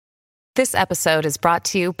This episode is brought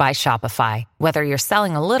to you by Shopify. Whether you're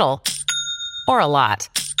selling a little or a lot,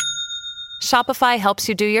 Shopify helps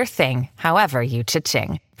you do your thing, however you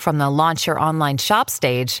cha-ching. From the launch your online shop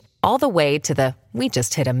stage, all the way to the we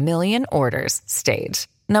just hit 1 million orders stage.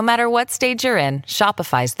 No matter what stage you're in,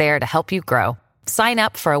 Shopify's there to help you grow. Sign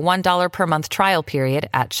up for a $1 per month trial period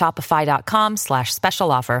at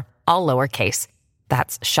shopify.com/special offer, all lowercase.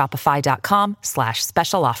 That's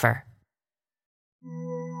shopify.com/special offer.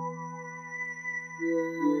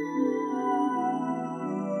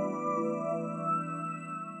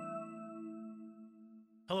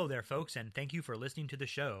 Hello there, folks, and thank you for listening to the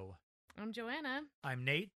show. I'm Joanna. I'm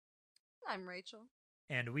Nate. I'm Rachel.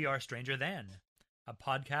 And we are Stranger Than, a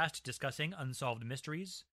podcast discussing unsolved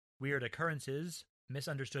mysteries, weird occurrences,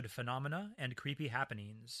 misunderstood phenomena, and creepy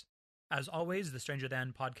happenings. As always, the Stranger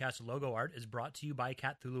Than podcast logo art is brought to you by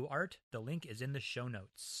Cthulhu Art. The link is in the show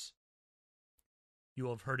notes. You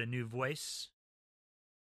will have heard a new voice,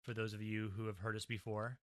 for those of you who have heard us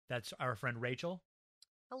before. That's our friend Rachel.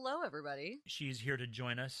 Hello, everybody. She's here to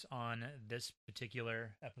join us on this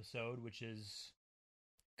particular episode, which is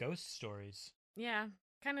ghost stories. Yeah,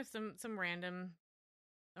 kind of a random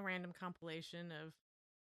compilation of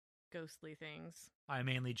ghostly things. I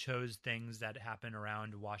mainly chose things that happen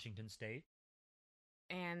around Washington State.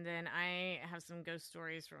 And then I have some ghost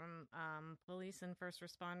stories from police and first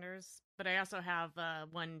responders. But I also have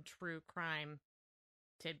one true crime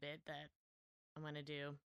tidbit that I'm going to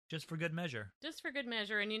do. Just for good measure. Just for good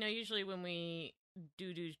measure. And, usually when we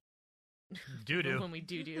do-do... Do-do. when we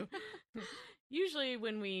do-do. Usually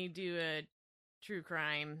when we do a true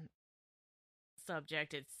crime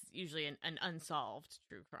subject, it's usually an unsolved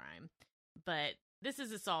true crime. But this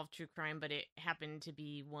is a solved true crime, but it happened to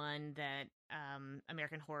be one that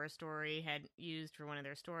American Horror Story had used for one of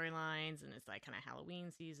their storylines, and it's like kind of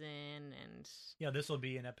Halloween season, and... Yeah, this will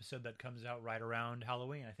be an episode that comes out right around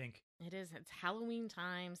Halloween, I think. It is. It's Halloween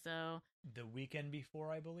time, so... The weekend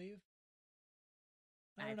before, I believe?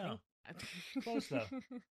 I don't know. Think... Close, though.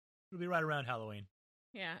 It'll be right around Halloween.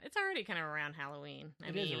 Yeah, it's already kind of around Halloween.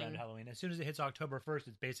 It is around Halloween. As soon as it hits October 1st,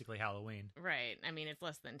 it's basically Halloween. Right. I mean, it's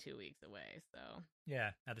less than 2 weeks away, so...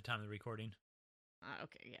 Yeah, at the time of the recording.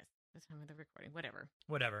 Okay, yes. The time of the recording.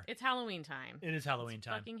 Whatever. It's Halloween time. It is Halloween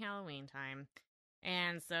time. Fucking Halloween time.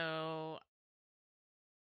 And so...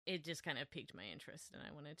 it just kind of piqued my interest, and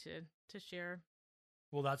I wanted to share.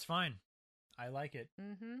 Well, that's fine. I like it.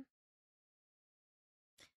 Mm-hmm.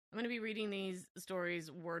 I'm going to be reading these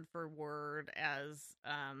stories word for word as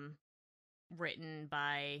written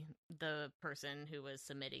by the person who was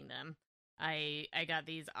submitting them. I got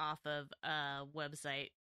these off of a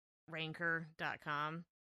website, ranker.com,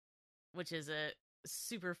 which is a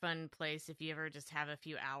super fun place if you ever just have a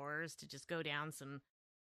few hours to just go down some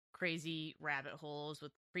crazy rabbit holes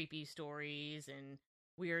with creepy stories and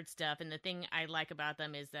weird stuff. And the thing I like about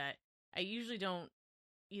them is that I usually don't,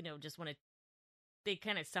 just want to... They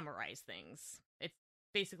kind of summarize things. It's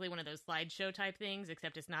basically one of those slideshow type things,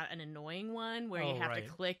 except it's not an annoying one where you have to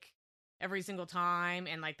click every single time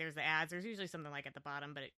and like there's the ads. There's usually something like at the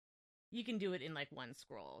bottom, but you can do it in like one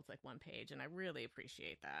scroll. It's like one page, and I really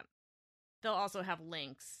appreciate that. They'll also have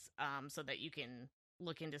links so that you can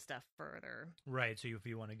look into stuff further. Right, so if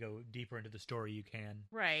you want to go deeper into the story, you can.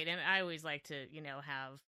 Right, and I always like to,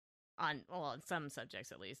 have on some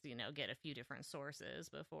subjects at least, get a few different sources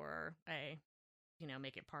before I...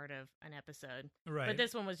 make it part of an episode. Right. But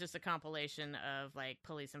this one was just a compilation of, like,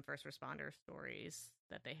 police and first responder stories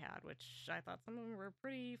that they had, which I thought some of them were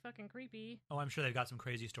pretty fucking creepy. Oh, I'm sure they've got some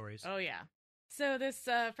crazy stories. Oh, yeah. So this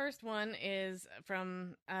first one is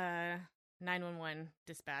from 911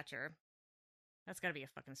 dispatcher. That's gotta be a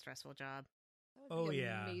fucking stressful job. That would be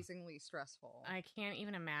amazingly stressful. I can't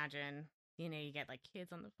even imagine. You get, like,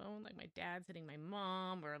 kids on the phone, like my dad's hitting my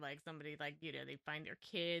mom, or, like, somebody, like, they find their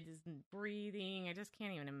kids isn't breathing. I just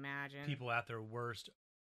can't even imagine. People at their worst,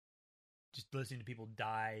 just listening to people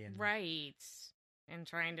die. And right. And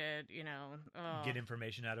trying to, get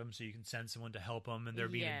information out of them so you can send someone to help them, and they're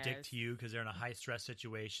being a dick to you because they're in a high-stress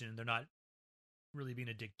situation. They're not really being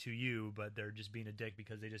a dick to you, but they're just being a dick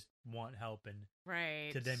because they just want help, and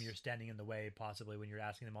to them you're standing in the way possibly when you're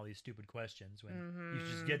asking them all these stupid questions when you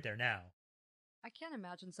should just get there now. I can't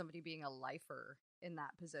imagine somebody being a lifer in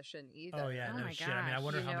that position either. Oh yeah, no my shit. Gosh. I mean, I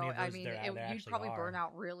wonder how many of those there actually you'd probably are. burn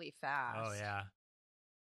out really fast. Oh yeah.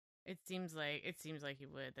 It seems like you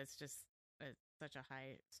would. That's just such a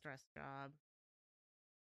high stress job.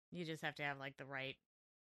 You just have to have like the right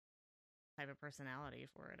type of personality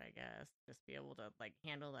for it, I guess. Just be able to like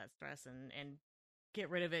handle that stress and get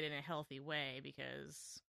rid of it in a healthy way,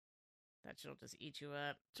 because that shit'll just eat you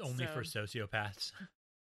up. It's only for sociopaths.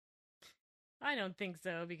 I don't think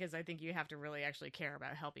so, because I think you have to really actually care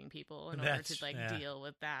about helping people in order That's- to like yeah. deal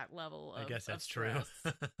with that level of I guess of that's true.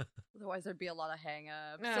 stress. Otherwise, there'd be a lot of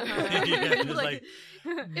hang-ups. Uh-huh. Yeah, just like,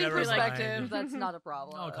 in never perspective, mind. that's not a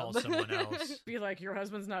problem. I'll call someone else. Be like, your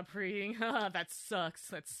husband's not preeing. That sucks.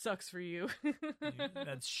 That sucks for you.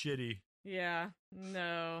 That's shitty. Yeah.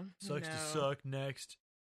 No. Sucks no. to suck. Next.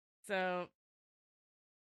 So,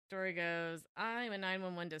 story goes, I'm a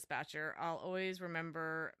 911 dispatcher. I'll always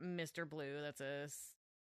remember Mr. Blue. That's a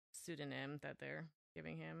pseudonym that they're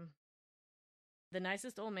giving him. The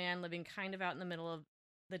nicest old man living kind of out in the middle of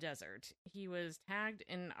the desert. He was tagged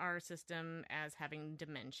in our system as having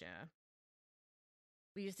dementia.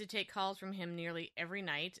 We used to take calls from him nearly every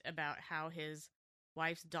night about how his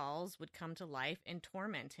wife's dolls would come to life and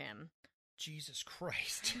torment him. Jesus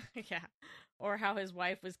Christ. Yeah. Or how his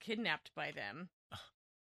wife was kidnapped by them.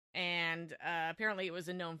 And apparently it was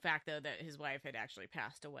a known fact, though, that his wife had actually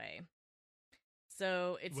passed away.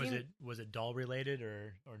 So Was it doll related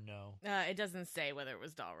or no? It doesn't say whether it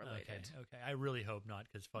was doll related. Okay. I really hope not,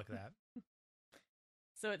 because fuck that.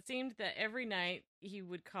 So it seemed that every night he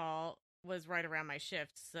would call was right around my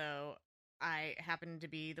shift, so I happened to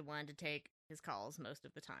be the one to take his calls most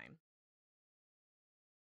of the time.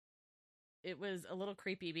 It was a little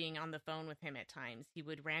creepy being on the phone with him at times. He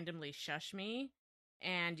would randomly shush me,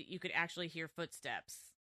 and you could actually hear footsteps.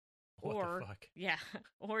 What the fuck? Yeah,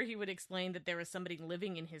 or he would explain that there was somebody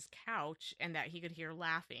living in his couch and that he could hear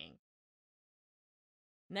laughing.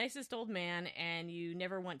 Nicest old man, and you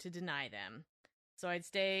never want to deny them. So I'd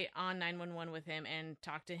stay on 911 with him and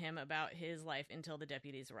talk to him about his life until the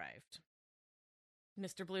deputies arrived.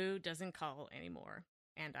 Mr. Blue doesn't call anymore,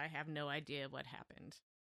 and I have no idea what happened.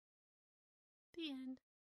 The end.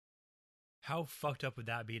 How fucked up would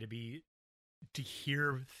that be to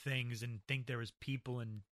hear things and think there was people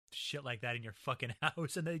and shit like that in your fucking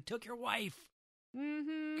house and they took your wife?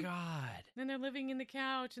 Mm-hmm. God. And they're living in the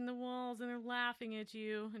couch and the walls and they're laughing at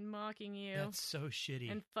you and mocking you. That's so shitty.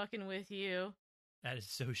 And fucking with you. That is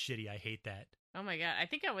so shitty. I hate that. Oh my god. I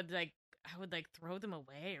think I would throw them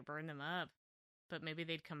away or burn them up. But maybe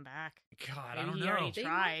they'd come back. God, Maybe I don't he know. already They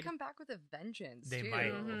tried. might come back with a vengeance. They too.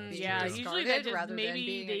 might. Mhm. It's Yeah, true. usually that Discarded just rather than maybe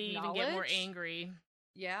being they even get more acknowledged. angry.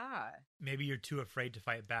 Yeah. Maybe you're too afraid to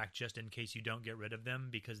fight back just in case you don't get rid of them,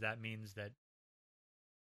 because that means that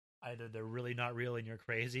either they're really not real and you're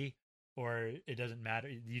crazy, or it doesn't matter.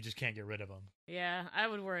 You just can't get rid of them. Yeah, I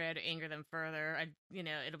would worry I'd anger them further.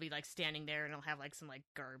 It'll be like standing there and it'll have like some like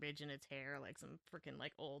garbage in its hair, like some freaking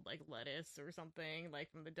like old like lettuce or something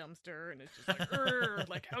like from the dumpster, and it's just like, "Urgh,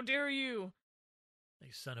 like how dare you?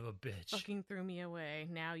 Like, son of a bitch. Fucking threw me away.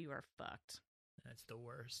 Now you are fucked." That's the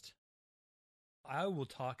worst. I will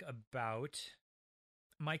talk about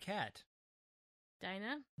my cat,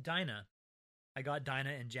 Dinah? Dinah. I got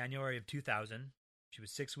Dinah in January of 2000. She was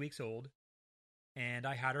 6 weeks old, and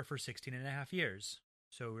I had her for 16 and a half years.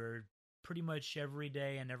 So we're pretty much every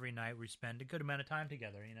day and every night we spend a good amount of time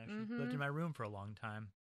together. You know, she lived in my room for a long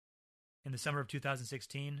time. In the summer of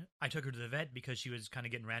 2016, I took her to the vet because she was kind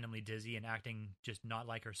of getting randomly dizzy and acting just not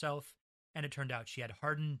like herself, and it turned out she had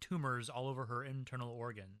hardened tumors all over her internal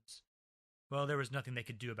organs. Well, there was nothing they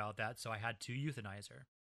could do about that, so I had to euthanize her.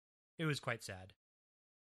 It was quite sad.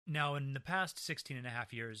 Now, in the past 16 and a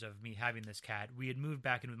half years of me having this cat, we had moved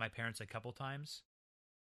back in with my parents a couple times.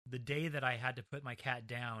 The day that I had to put my cat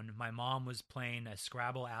down, my mom was playing a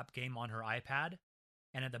Scrabble app game on her iPad,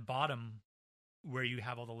 and at the bottom, where you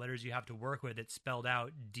have all the letters you have to work with, it spelled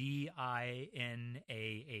out DINAH,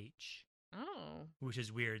 Oh. which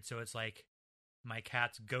is weird. So it's like my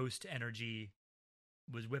cat's ghost energy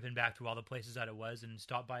was whipping back to all the places that it was and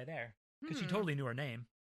stopped by there. Because she totally knew her name.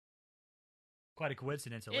 Quite a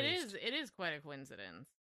coincidence, at least. It is quite a coincidence.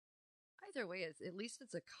 Either way, at least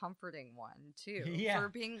it's a comforting one too. Yeah. For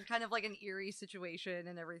being kind of like an eerie situation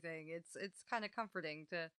and everything, it's kind of comforting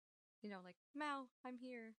to, like, Mal, I'm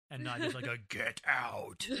here, And not just like a get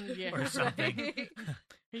out Yeah. or something. Right.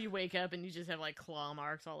 You wake up and you just have like claw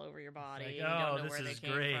marks all over your body. like, and you don't oh, know this where they is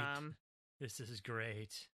came great. from. This is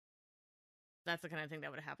great. That's the kind of thing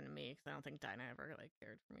that would happen to me because I don't think Dinah ever like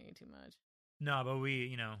cared for me too much. No, but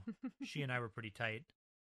we, she and I were pretty tight.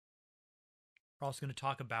 We're also going to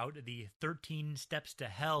talk about the 13 Steps to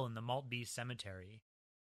Hell in the Maltby Cemetery.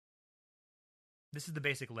 This is the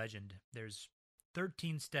basic legend. There's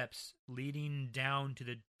 13 steps leading down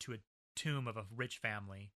to a tomb of a rich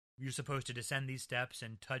family. You're supposed to descend these steps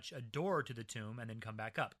and touch a door to the tomb and then come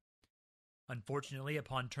back up. Unfortunately,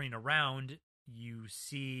 upon turning around, you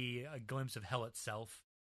see a glimpse of hell itself.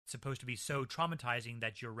 It's supposed to be so traumatizing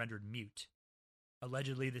that you're rendered mute.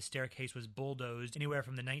 Allegedly, the staircase was bulldozed anywhere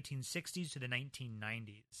from the 1960s to the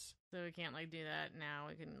 1990s. So we can't like do that now.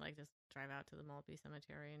 We can like just drive out to the Maltby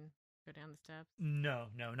Cemetery and go down the steps. No,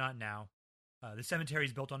 not now. The cemetery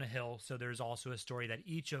is built on a hill, so there's also a story that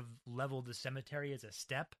each of level of the cemetery is a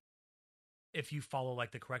step. If you follow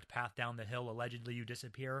like the correct path down the hill, allegedly you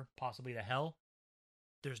disappear, possibly to hell.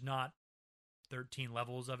 There's not 13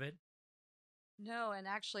 levels of it. No, and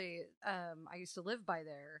actually, I used to live by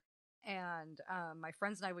there, and my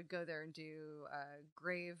friends and I would go there and do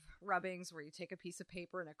grave rubbings where you take a piece of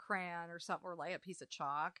paper and a crayon or something, or like a piece of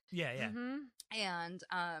chalk. Yeah. Mm-hmm. And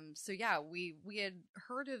so yeah, we had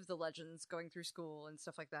heard of the legends going through school and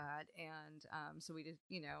stuff like that, and so we just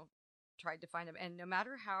tried to find them. And no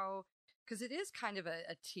matter how, because it is kind of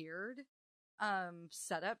a tiered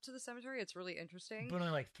setup to the cemetery, it's really interesting. But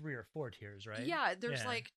only like 3 or 4 tiers, right? Yeah, there's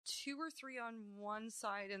like 2 or 3 on one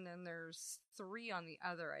side, and then there's 3 on the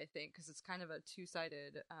other, I think, because it's kind of a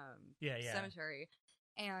 2-sided cemetery.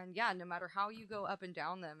 And yeah, no matter how you go up and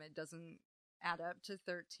down them, it doesn't add up to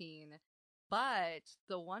 13. But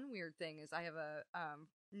the one weird thing is I have a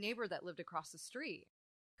neighbor that lived across the street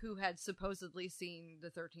who had supposedly seen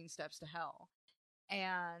the 13 steps to hell.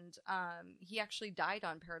 And he actually died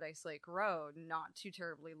on Paradise Lake Road not too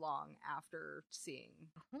terribly long after seeing.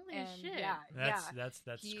 Holy shit! Yeah,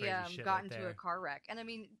 that's he crazy shit got right into there. a car wreck. And I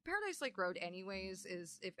mean, Paradise Lake Road, anyways,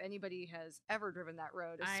 is, if anybody has ever driven that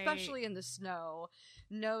road, especially in the snow,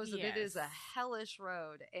 knows that it is a hellish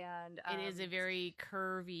road, and it is a very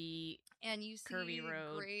curvy. And you see curvy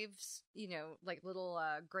road. Graves, like little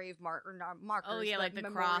grave markers. Oh yeah, like the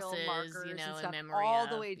memorial crosses, markers in and stuff, memory all of,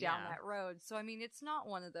 the way down that road. So I mean, it's not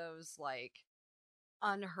one of those like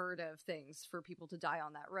unheard of things for people to die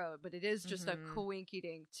on that road, but it is just a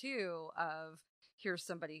coinkydink too of here's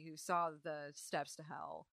somebody who saw the steps to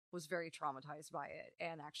hell, was very traumatized by it,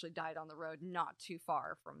 and actually died on the road not too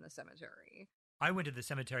far from the cemetery. I went to the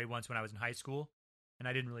cemetery once when I was in high school, and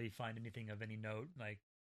I didn't really find anything of any note. Like,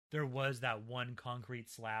 there was that one concrete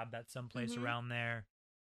slab that's someplace around there,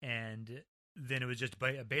 and then it was just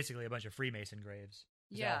basically a bunch of Freemason graves.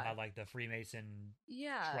 That had like the Freemason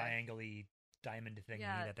triangle-y diamond thingy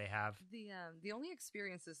that they have. The only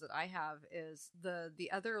experiences that I have is the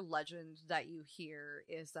other legend that you hear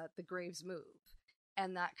is that the graves move.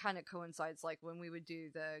 And that kind of coincides like when we would do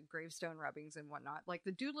the gravestone rubbings and whatnot. Like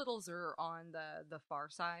the Doolittles are on the far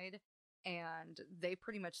side, and they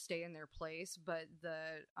pretty much stay in their place, but the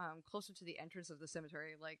closer to the entrance of the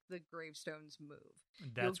cemetery, like the gravestones move.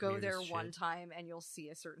 You'll go there one time and you'll see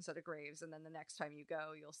a certain set of graves, and then the next time you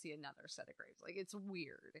go, you'll see another set of graves. Like, it's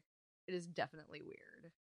weird. It is definitely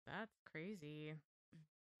weird. That's crazy.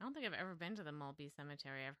 I don't think I've ever been to the Maltby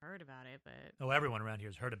Cemetery. I've heard about it, but everyone around here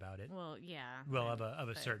has heard about it. Well, yeah. Well, of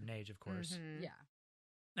a certain age, of course. Mm-hmm. Yeah.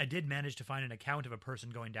 I did manage to find an account of a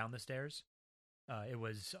person going down the stairs.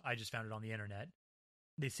 I just found it on the internet.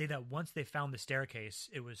 They say that once they found the staircase,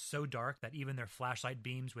 it was so dark that even their flashlight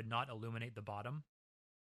beams would not illuminate the bottom.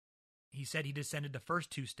 He said he descended the first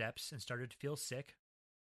 2 steps and started to feel sick.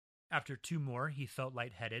 After 2 more, he felt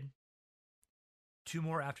lightheaded. 2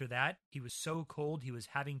 more after that, he was so cold he was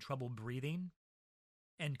having trouble breathing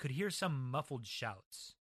and could hear some muffled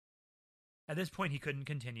shouts. At this point, he couldn't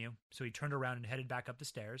continue, so he turned around and headed back up the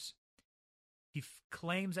stairs. He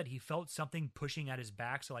claims that he felt something pushing at his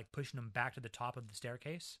back, so like pushing him back to the top of the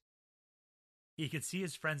staircase. He could see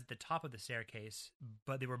his friends at the top of the staircase,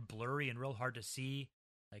 but they were blurry and real hard to see.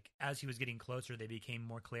 Like, as he was getting closer, they became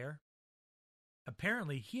more clear.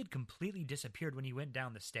 Apparently, he had completely disappeared when he went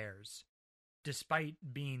down the stairs, despite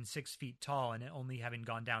being 6 feet tall and only having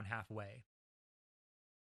gone down halfway.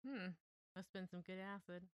 Must have been some good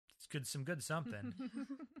acid. It's some good something.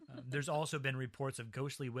 There's also been reports of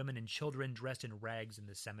ghostly women and children dressed in rags in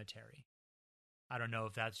the cemetery. I don't know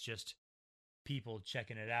if that's just people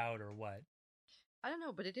checking it out or what. I don't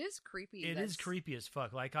know, but it is creepy. It is creepy as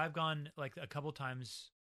fuck. Like, I've gone like a couple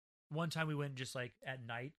times. One time we went just like at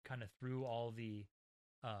night, kind of through all the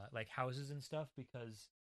like houses and stuff, because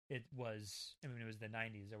it was the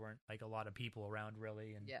 90s. There weren't like a lot of people around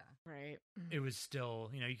really, and right. It was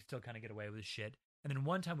still, you could still kind of get away with shit. And then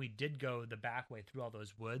one time we did go the back way through all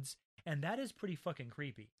those woods, and that is pretty fucking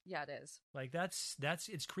creepy. Yeah, it is. Like, it's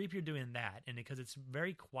creepier doing that, and because it's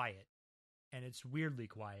very quiet, and it's weirdly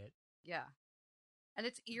quiet. Yeah. And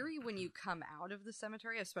it's eerie when you come out of the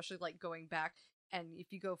cemetery, especially like going back. And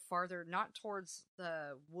if you go farther, not towards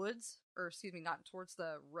the woods, or excuse me, not towards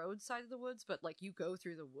the road side of the woods, but like you go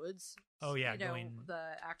through the woods. Oh yeah,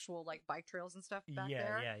 the actual like bike trails and stuff back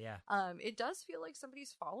there. Yeah. It does feel like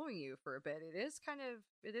somebody's following you for a bit. It is kind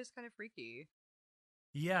of freaky.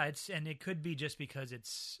 Yeah, and it could be just because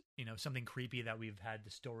it's, something creepy that we've had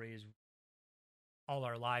the stories all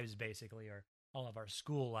our lives, basically, or all of our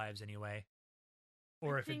school lives anyway.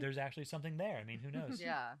 Or if there's actually something there. I mean, who knows?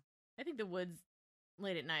 Yeah. I think the woods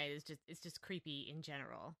late at night it's just creepy in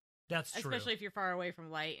general. That's true. Especially if you're far away from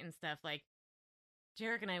light and stuff. Like,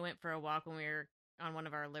 Jarek and I went for a walk when we were on one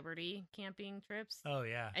of our Liberty camping trips. Oh,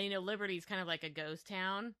 yeah. And, Liberty's kind of like a ghost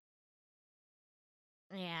town.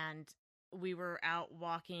 And we were out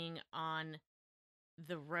walking on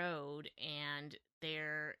the road, and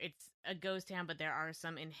it's a ghost town, but there are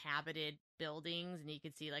some inhabited buildings, and you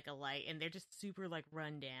could see like a light, and they're just super like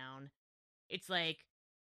run down. It's like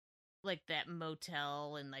that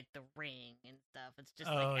motel and like the Ring and stuff. It's just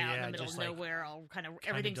like out in the middle of nowhere, all kind of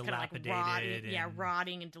everything's kind of like rotting,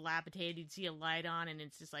 rotting and dilapidated. You'd see a light on, and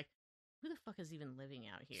it's just like, who the fuck is even living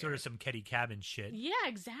out here? Sort of some Ketty cabin shit. Yeah,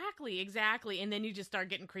 exactly. And then you just start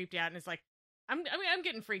getting creeped out, and it's like, I'm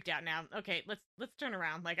getting freaked out now. Okay, let's turn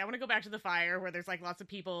around. Like, I want to go back to the fire where there's like lots of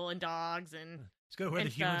people and dogs and. Let's go to where the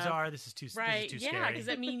humans are. This is too right. This is too yeah, scary. because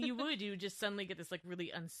I mean, you would just suddenly get this like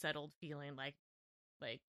really unsettled feeling, like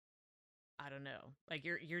I don't know, like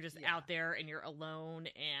you're just out there and you're alone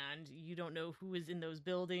and you don't know who is in those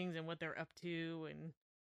buildings and what they're up to and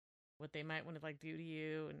what they might want to like do to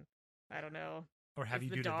you, and I don't know. Or have it's you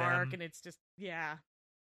do the to dark, them. And it's just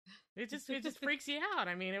it just freaks you out.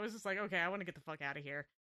 I mean, it was just like, okay, I want to get the fuck out of here.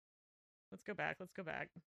 Let's go back.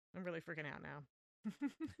 I'm really freaking out now.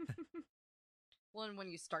 Well, and when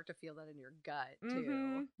you start to feel that in your gut too,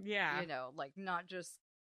 mm-hmm. Yeah, like not just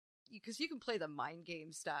because you can play the mind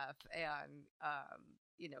game stuff and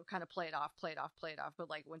kind of play it off, but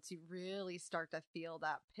like once you really start to feel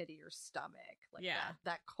that pit of your stomach, like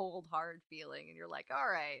that cold hard feeling, and you're like, all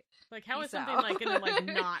right, like how is something like gonna like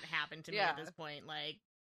not happen to me at this point? Like,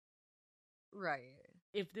 right.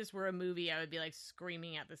 If this were a movie, I would be like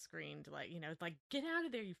screaming at the screen to like, like, get out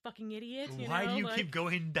of there, you fucking idiot. Why do you keep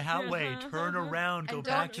going that way? Turn around, go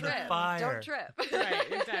back to the fire. Don't trip.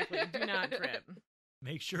 Right, exactly. Do not trip.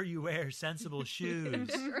 Make sure you wear sensible shoes.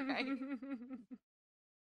 Right.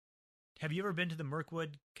 Have you ever been to the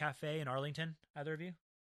Mirkwood Cafe in Arlington? Either of you?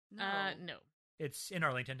 No. It's in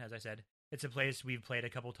Arlington, as I said. It's a place we've played a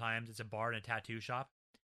couple times. It's a bar and a tattoo shop.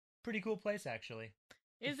 Pretty cool place, actually.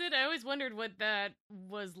 Is it? I always wondered what that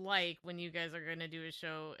was like when you guys are going to do a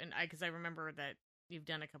show, and because I remember that you've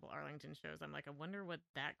done a couple Arlington shows. I'm like, I wonder what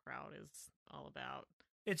that crowd is all about.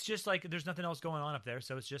 It's just like there's nothing else going on up there,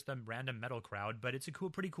 so it's just a random metal crowd. But it's a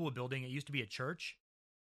pretty cool building. It used to be a church,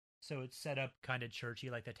 so it's set up kind of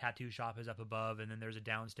churchy. Like the tattoo shop is up above, and then there's a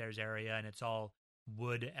downstairs area, and it's all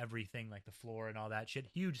wood, everything, like the floor and all that shit.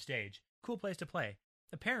 Huge stage, cool place to play.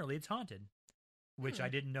 Apparently, it's haunted, which I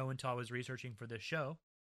didn't know until I was researching for this show.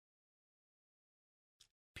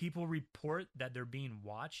 People report that they're being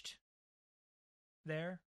watched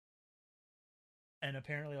there. And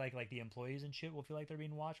apparently, like the employees and shit will feel like they're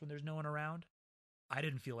being watched when there's no one around. I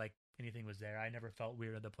didn't feel like anything was there. I never felt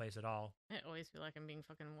weird at the place at all. I always feel like I'm being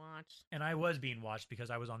fucking watched. And I was being watched because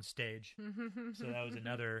I was on stage. So that was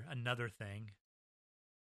another thing.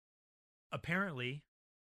 Apparently,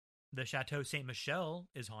 the Chateau Saint Michel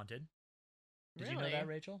is haunted. Did you know that,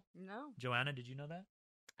 Rachel? No. Joanna, did you know that?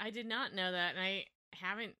 I did not know that, and I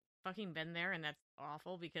haven't fucking been there, and that's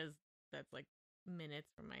awful because that's like minutes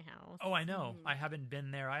from my house. Oh, I know. I haven't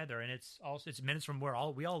been there either, and it's minutes from where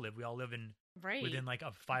we all live. We all live in within like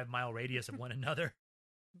a 5-mile radius of one another.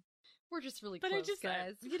 We're just really but close,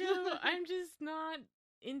 guys. I'm just not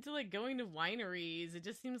into like going to wineries. It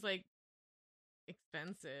just seems like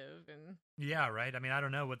expensive and yeah, right. I mean, I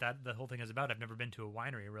don't know what the whole thing is about. I've never been to a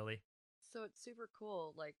winery really. So it's super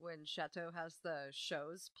cool. Like when Chateau has the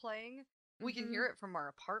shows playing, we can hear it from our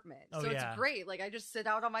apartment. So it's great. Like I just sit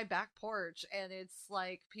out on my back porch and it's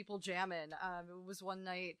like people jamming. It was one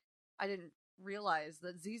night I didn't realize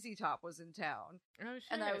that ZZ Top was in town. Oh shit.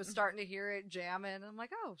 And I was starting to hear it jamming. I'm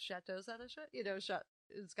like, oh, Chateau's at a show.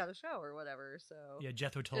 It's got a show or whatever. So yeah,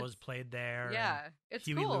 Jethro Tull's played there. Yeah, it's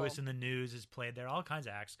Huey cool. Lewis in the News has played there. All kinds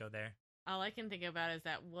of acts go there. All I can think about is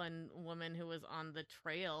that one woman who was on the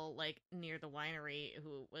trail, like near the winery,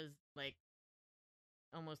 who was like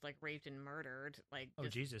almost like raped and murdered, like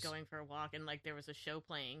just going for a walk, and like there was a show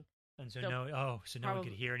playing, and so no one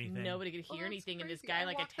could hear anything. Nobody could hear anything, crazy. And this guy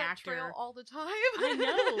like attacked her all the time. I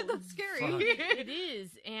know, that's scary. It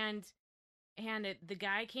is, and the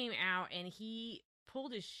guy came out and he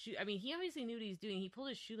pulled his shoe. I mean, he obviously knew what he was doing. He pulled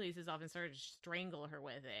his shoelaces off and started to strangle her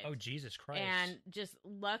with it. Oh, Jesus Christ. And just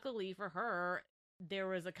luckily for her, there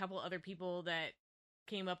was a couple other people that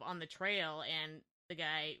came up on the trail and the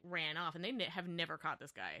guy ran off, and they have never caught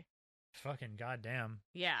this guy. Fucking goddamn.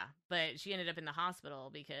 Yeah, but she ended up in the hospital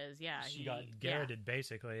because She got garroted,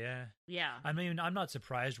 basically, yeah. Yeah. I mean, I'm not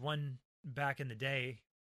surprised. Back in the day,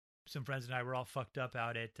 some friends and I were all fucked up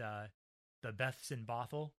out at the Beth's in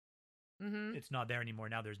Bothell. Mm-hmm. It's not there anymore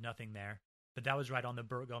now. There's nothing there. But that was right on the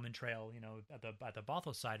Burt Gilman Trail, at the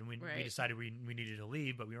Bothell side, and we decided we needed to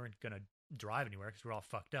leave, but we weren't going to drive anywhere because we're all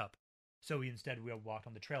fucked up. So we walked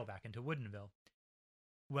on the trail back into Woodinville.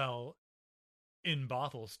 Well, in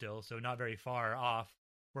Bothell still, so not very far off,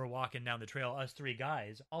 we're walking down the trail, us three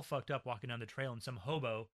guys, all fucked up walking down the trail, and some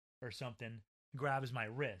hobo or something grabs my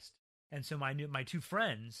wrist. And so my two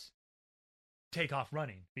friends take off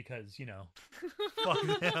running because, fuck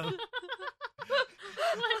them.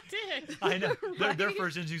 What dick? I know. Their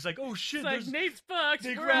first instinct's like, oh shit, it's like, Nate's fucked.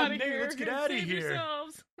 They We're grabbed outta Nate, here. let's get out of Save here.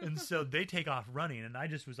 yourselves. And so they take off running, and I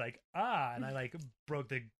just was like, and I like broke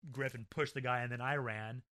the grip and pushed the guy, and then I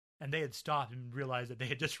ran. And they had stopped and realized that they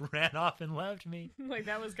had just ran off and left me. Like,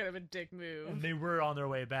 that was kind of a dick move. And they were on their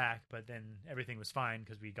way back, but then everything was fine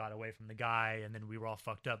because we got away from the guy, and then we were all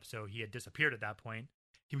fucked up, so he had disappeared at that point.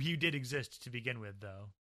 He did exist to begin with, though.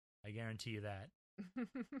 I guarantee you that.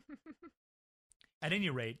 At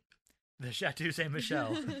any rate, the Chateau Saint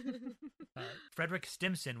Michel. Frederick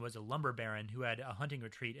Stimson was a lumber baron who had a hunting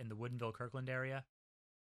retreat in the Woodinville-Kirkland area.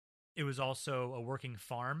 It was also a working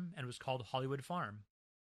farm and was called Hollywood Farm.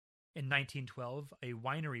 In 1912, a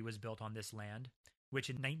winery was built on this land, which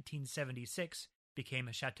in 1976 became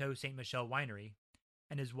Chateau Saint Michel Winery,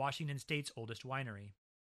 and is Washington State's oldest winery.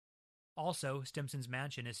 Also, Stimson's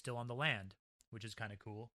mansion is still on the land, which is kind of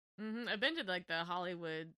cool. Mm-hmm. I've been to like the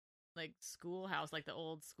Hollywood schoolhouse, like the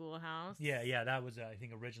old schoolhouse. Yeah, that was I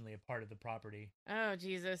think originally a part of the property. Oh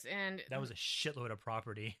Jesus! And that was a shitload of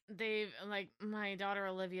property. They've my daughter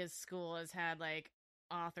Olivia's school has had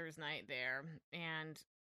author's night there, and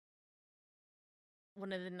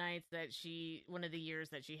one of the years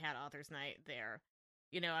that she had author's night there,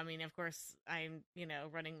 I mean, of course I'm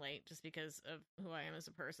running late just because of who I am as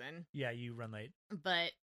a person. Yeah, you run late,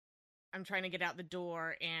 but I'm trying to get out the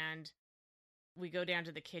door, and we go down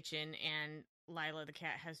to the kitchen, and Lila the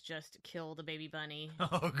cat has just killed a baby bunny.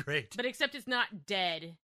 Oh, great. But except it's not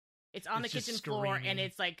dead. It's on the kitchen floor, screaming. and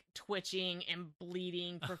it's twitching and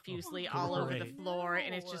bleeding profusely all over the floor.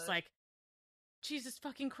 And it's just Jesus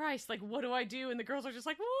fucking Christ. What do I do? And the girls are just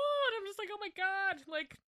like, whoa. And I'm just like, oh my God.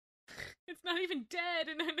 It's not even dead.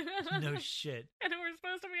 And no shit. And we're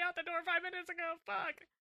supposed to be out the door 5 minutes ago. Fuck.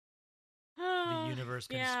 The universe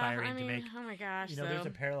conspiring to make. Oh my gosh! There's a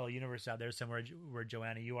parallel universe out there somewhere where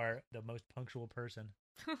Joanna, you are the most punctual person.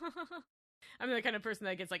 I'm the kind of person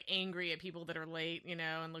that gets angry at people that are late,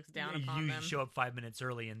 and looks down upon them. You show up 5 minutes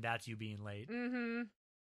early, and that's you being late. Mm-hmm.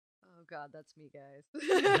 Oh God, that's me, guys.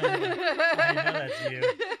 I know that's you.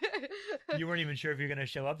 You weren't even sure if you were going to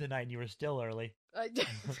show up tonight, and you were still early. Oh God!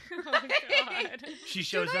 She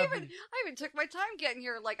shows up. I even took my time getting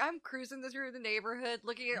here. I'm cruising through the neighborhood,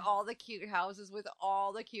 looking at all the cute houses with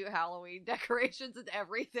all the cute Halloween decorations and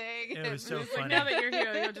everything. It was so funny. Now that you're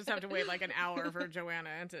here, you'll just have to wait an hour for Joanna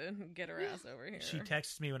to get her ass over here. She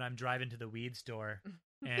texts me when I'm driving to the weed store,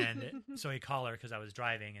 and so I call her because I was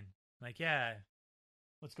driving, and I'm like, yeah.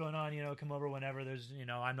 What's going on? Come over whenever there's,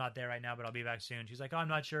 I'm not there right now, but I'll be back soon. She's like, oh, I'm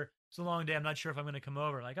not sure. It's a long day. I'm not sure if I'm going to come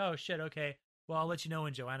over. I'm like, oh, shit, okay. Well, I'll let you know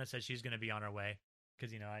when Joanna says she's going to be on her way.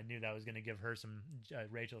 Because, I knew that was going to give her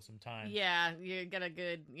Rachel some time. Yeah, you got a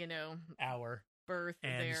good, hour. Birth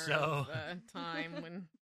and there so, of time when...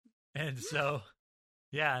 And so,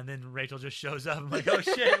 yeah, and then Rachel just shows up. I'm like, oh,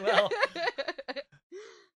 shit, well.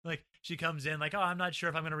 She comes in oh, I'm not sure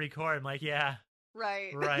if I'm going to record. I'm like, yeah.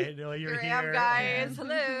 Right. Well, you're here. I am, guys.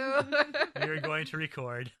 Hello. You're going to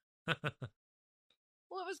record. Well,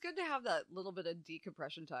 it was good to have that little bit of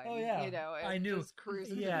decompression time. Oh, yeah. And I knew. Just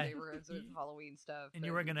cruising through the neighborhoods with Halloween stuff. And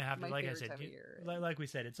you weren't going to have to, like I said, like we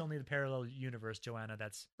said, it's only the parallel universe, Joanna,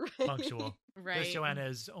 that's punctual. Right. This Joanna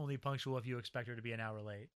is only punctual if you expect her to be an hour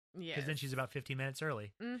late. Yeah. Because then she's about 15 minutes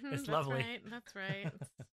early. Mm-hmm, it's that's lovely. Right. That's right.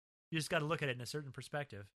 You just got to look at it in a certain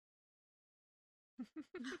perspective.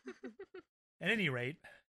 At any rate,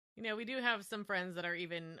 we do have some friends that are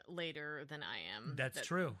even later than I am. That's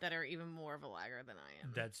true. That are even more of a laggard than I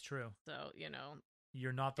am. That's true. So,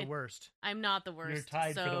 You're not the worst. I'm not the worst. You're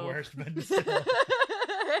tied so... for the worst, but still.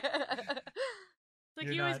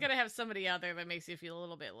 You always got to have somebody out there that makes you feel a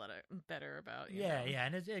little bit better about Yeah,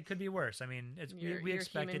 and it could be worse. I mean, we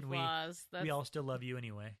expected, we all still love you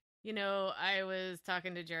anyway. I was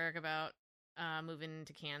talking to Jarek about moving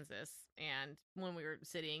to Kansas, and when we were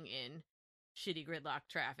sitting in shitty gridlock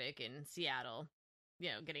traffic in Seattle,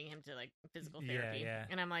 getting him to like physical Yeah, therapy. yeah.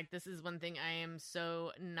 And I'm like, this is one thing I am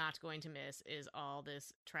so not going to miss is all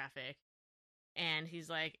this traffic. And he's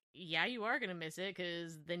like, yeah, you are going to miss it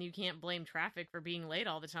because then you can't blame traffic for being late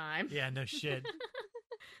all the time. Yeah, no shit.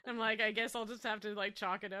 I'm like, I guess I'll just have to like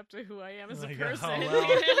chalk it up to who I am as a Like, person. oh, you well.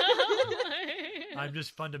 know? I'm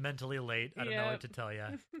just fundamentally late. I don't know Yep. what to tell you.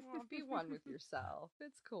 Well, be one with yourself.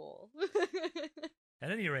 It's cool. At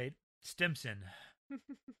any rate, Stimson.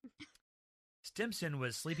 Stimson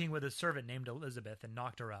was sleeping with a servant named Elizabeth and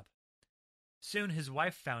knocked her up. Soon his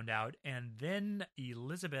wife found out, and then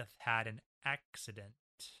Elizabeth had an accident.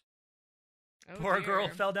 Oh, Poor girl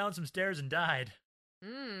dear. fell down some stairs and died.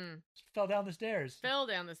 She fell down the stairs. Fell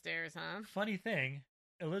down the stairs, huh? Funny thing,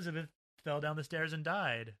 Elizabeth fell down the stairs and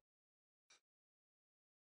died.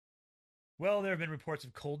 Well, there have been reports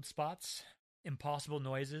of cold spots, impossible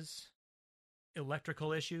noises,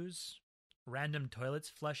 electrical issues, random toilets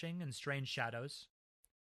flushing, and strange shadows.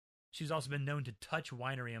 She's also been known to touch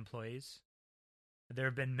winery employees. There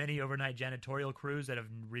have been many overnight janitorial crews that have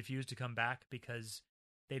refused to come back because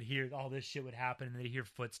they'd hear all this shit would happen and they'd hear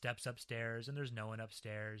footsteps upstairs and there's no one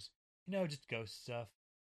upstairs. You know, just ghost stuff.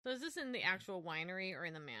 So is this in the actual winery or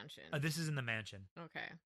in the mansion? This is in the mansion. Okay.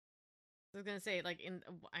 I was gonna say, like,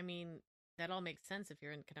 I mean, that all makes sense if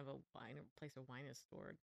you're in kind of a wine place where wine is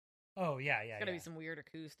stored. Oh, yeah. There's gotta be some weird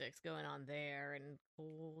acoustics going on there and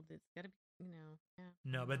cold. It's gotta be, yeah.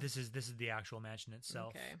 No, I but don't this is the actual mansion know.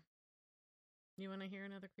 itself. Okay. You want to hear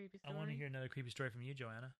another creepy I story? want to hear another creepy story from you,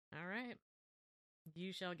 Joanna. All right.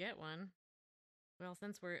 You shall get one. Well,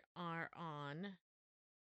 since we are on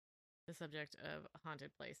the subject of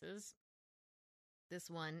haunted places, this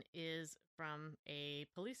one is from a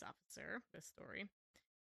police officer, this story.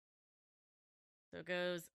 So it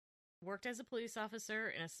goes, worked as a police officer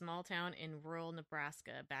in a small town in rural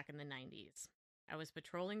Nebraska back in the 90s. I was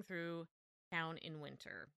patrolling through town in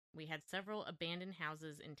winter. We had several abandoned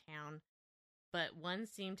houses in town, but one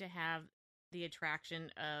seemed to have the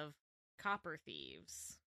attraction of copper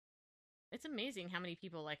thieves. It's amazing how many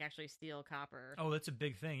people like actually steal copper. Oh, that's a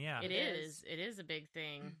big thing, yeah. It is. It is a big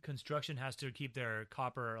thing. Construction has to keep their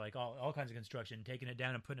copper, like all kinds of construction, taking it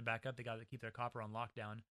down and putting it back up. They got to keep their copper on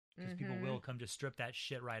lockdown because people will come to strip that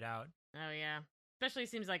shit right out. Oh yeah. Especially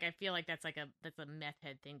seems like I feel like that's a meth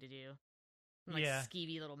head thing to do. Like Yeah.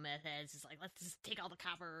 skeevy little meth heads, just like let's just take all the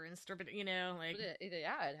copper and strip it. You know, like But it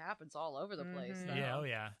happens all over the place. Mhm. though. Yeah, oh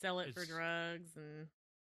yeah. sell it for It's- drugs and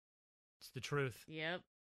It's the truth. yep.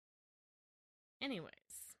 Anyways,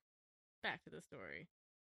 back to the story.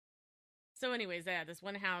 So, anyways, yeah, this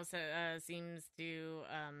one house seems to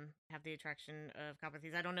have the attraction of copper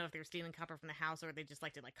thieves. I don't know if they're stealing copper from the house or they just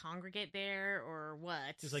like to like congregate there or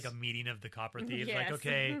what. Just like a meeting of the copper thieves. Yes. Like,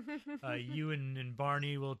 okay, you and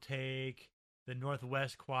Barney will take the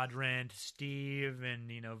northwest quadrant. Steve and,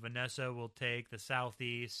 Vanessa will take the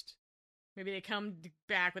southeast. Maybe they come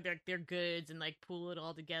back with their goods and like pool it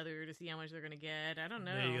all together to see how much they're gonna get. I don't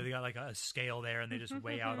know. There you go. They got like a scale there and they just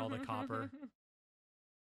weigh out all the copper.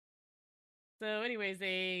 So, anyways,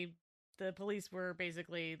 the police were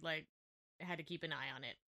basically like had to keep an eye on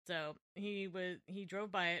it. So he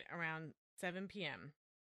drove by it around 7 p.m.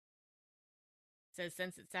 Says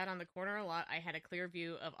since it sat on the corner a lot, I had a clear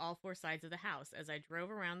view of all four sides of the house. As I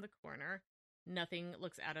drove around the corner, nothing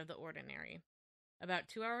looks out of the ordinary. About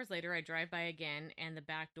 2 hours later, I drive by again, and the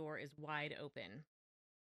back door is wide open.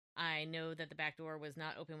 I know that the back door was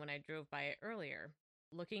not open when I drove by it earlier.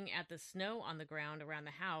 Looking at the snow on the ground around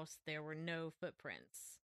the house, there were no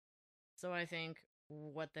footprints. So I think,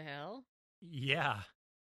 what the hell? Yeah.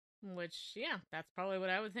 Which, yeah, that's probably what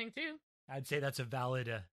I would think too. I'd say that's a valid,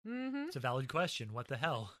 Mm-hmm. it's a valid question. What the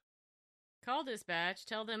hell? Call dispatch,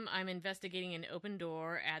 tell them I'm investigating an open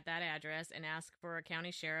door at that address, and ask for a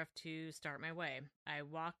county sheriff to start my way. I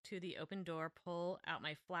walk to the open door, pull out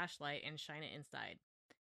my flashlight, and shine it inside.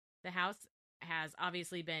 The house has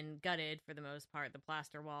obviously been gutted for the most part. The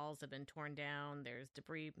plaster walls have been torn down. There's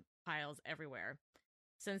debris piles everywhere.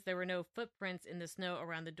 Since there were no footprints in the snow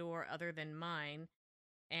around the door other than mine,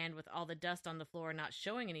 and with all the dust on the floor not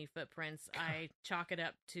showing any footprints, I chalk it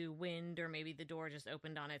up to wind, or maybe the door just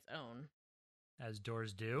opened on its own. As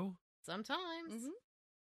doors do. Sometimes. Mhm.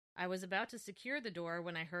 I was about to secure the door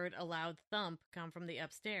when I heard a loud thump come from the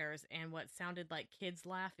upstairs and what sounded like kids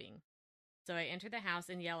laughing. So I enter the house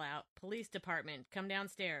and yell out, "Police department, come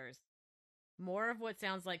downstairs." More of what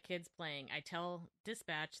sounds like kids playing. I tell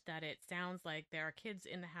dispatch that it sounds like there are kids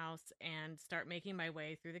in the house and start making my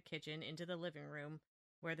way through the kitchen into the living room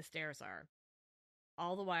where the stairs are,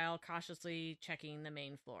 all the while cautiously checking the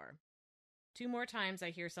main floor. 2 more times I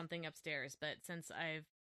hear something upstairs, but since I've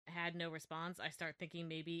had no response, I start thinking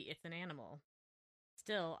maybe it's an animal.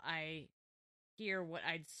 Still, I hear what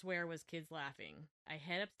I'd swear was kids laughing. I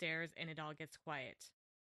head upstairs and it all gets quiet.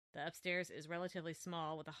 The upstairs is relatively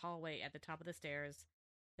small with a hallway at the top of the stairs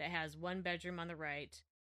that has one bedroom on the right,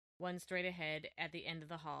 one straight ahead at the end of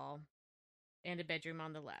the hall, and a bedroom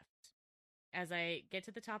on the left. As I get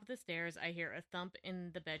to the top of the stairs, I hear a thump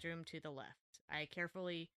in the bedroom to the left. I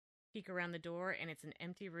carefully peek around the door, and it's an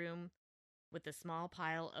empty room with a small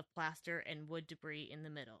pile of plaster and wood debris in the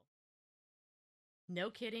middle. No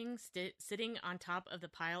kidding, sitting on top of the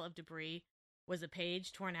pile of debris was a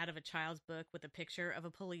page torn out of a child's book with a picture of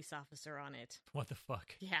a police officer on it. What the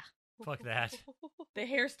fuck? Yeah. Fuck that. The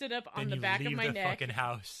hair stood up on Then the you back of leave my the neck. fucking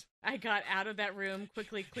house. I got out of that room,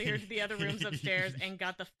 quickly cleared the other rooms upstairs, and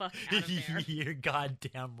got the fuck out of there. You're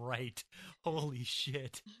goddamn right. Holy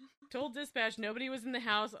shit. Told dispatch nobody was in the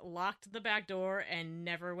house, locked the back door, and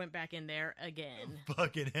never went back in there again.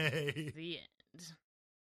 Fucking hey. The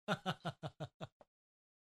end.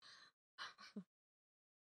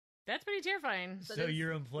 That's pretty terrifying. So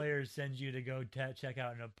your employer sends you to go check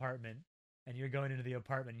out an apartment, and you're going into the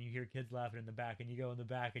apartment, and you hear kids laughing in the back, and you go in the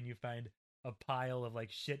back, and you find a pile of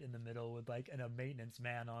like shit in the middle with like a maintenance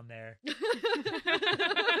man on there.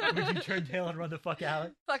 Would you turn tail and run the fuck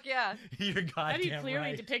out? Fuck yeah. You're goddamn How do you clearly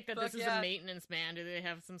right. depict that Fuck this is yeah. a maintenance man? Do they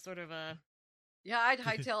have some sort of a... Yeah, I'd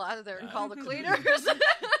hightail out of there and call the cleaners.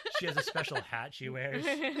 She has a special hat she wears.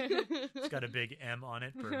 It's got a big M on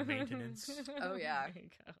it for maintenance. Oh, yeah. There you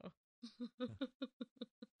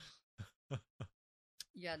go.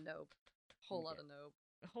 Yeah, nope. Whole lot of nope.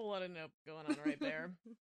 A whole lot of nope going on right there.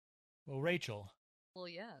 Well, Rachel, Well,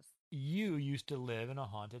 yes. you used to live in a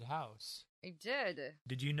haunted house. I did.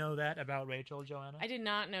 Did you know that about Rachel, Joanna? I did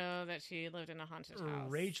not know that she lived in a haunted house.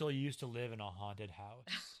 Rachel used to live in a haunted house.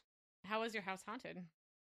 How was your house haunted?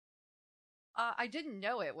 I didn't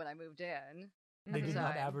know it when I moved in. They at did the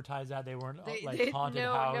not time. advertise that. They weren't They- like they- haunted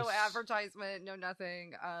no, house. No advertisement, no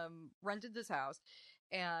nothing. Rented this house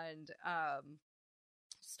and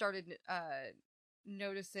started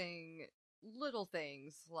noticing little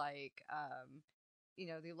things like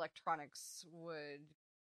the electronics would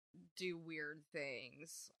do weird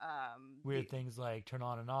things. Weird things like turn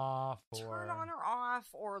on and off, or turn on or off,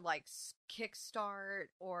 or like kickstart,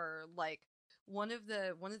 or like one of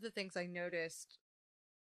the things I noticed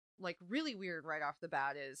like really weird right off the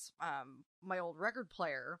bat is my old record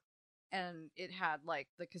player, and it had like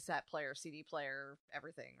the cassette player, CD player,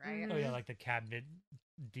 everything, right? Oh yeah, like the cabinet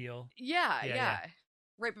deal. Yeah.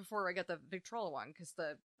 Right before I got the Victrola one, because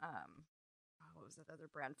the what was that other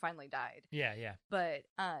brand finally died. Yeah. But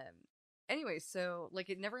anyway, so like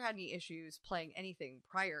it never had any issues playing anything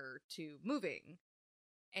prior to moving.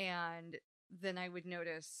 And then I would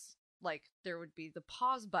notice like there would be the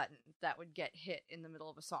pause button that would get hit in the middle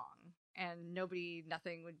of a song, and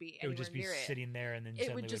nothing would be It would anywhere just be near it. sitting there, and then It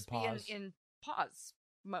suddenly would just pause. be in pause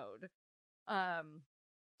mode.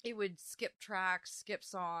 It would skip tracks, skip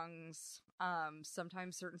songs.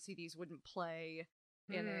 Sometimes certain CDs wouldn't play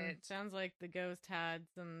in it. Sounds like the ghost had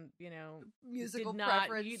some, Musical did not,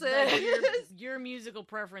 preferences. your musical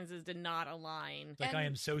preferences did not align. Like, I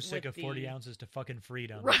am so sick with of 40 the- ounces to fucking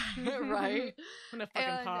freedom. Right. I'm gonna fucking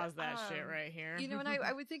And, pause that shit right here. And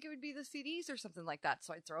I would think it would be the CDs or something like that.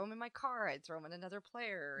 So I'd throw them in my car. I'd throw them in another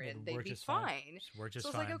player, It'd and they'd work be just fine. We're just So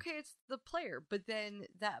it's fine. like, okay, it's the player. But then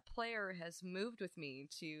that player has moved with me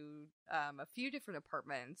to a few different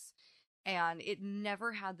apartments, and it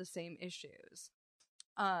never had the same issues.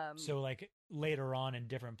 So like later on in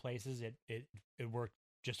different places, it worked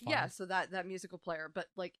just fine. Yeah, so that musical player, but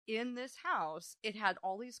like in this house, it had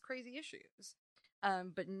all these crazy issues,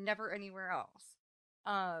 but never anywhere else.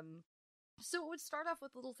 So it would start off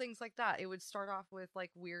with little things like that. It would start off with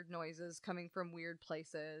like weird noises coming from weird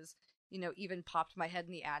places. Even popped my head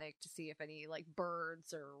in the attic to see if any like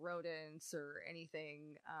birds or rodents or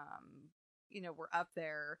anything, were up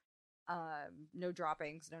there. No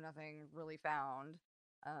droppings, no nothing really found.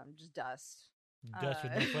 Just dust. Dust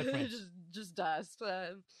with no footprints. just dust.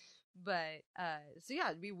 So yeah,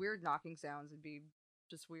 it'd be weird knocking sounds. It'd be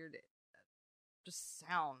just weird, just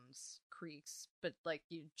sounds, creaks, but like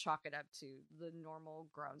you chalk it up to the normal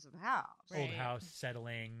groans of a house. Old Right. house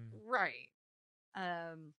settling. Right.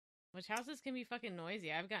 Which houses can be fucking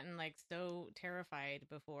noisy. I've gotten like so terrified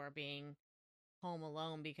before being home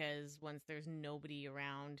alone because once there's nobody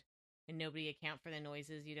around and nobody account for the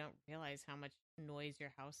noises, you don't realize how much noise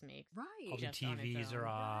your house makes. All Right. the Just on its TVs are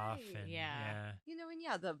own. off. Right. And, Yeah.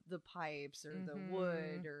 The pipes or the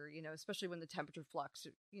wood, or especially when the temperature flux,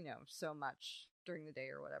 so much during the day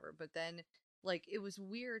or whatever. But then like it was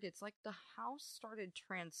weird. It's like the house started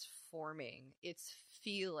transforming its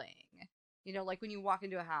feeling. Like when you walk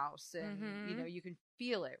into a house and Mhm. you can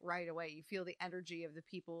feel it right away. You feel the energy of the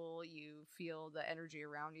people, you feel the energy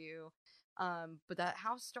around you. But that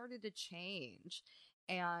house started to change,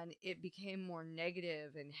 and it became more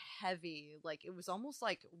negative and heavy. Like, it was almost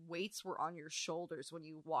like weights were on your shoulders when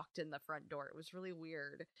you walked in the front door. It was really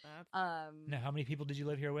weird. Now, how many people did you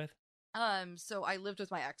live here with? So I lived with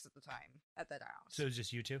my ex at the time at that house. So it was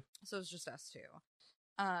just you two? So it was just us two.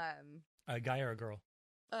 A guy or a girl?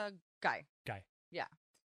 Guy. Guy. Yeah.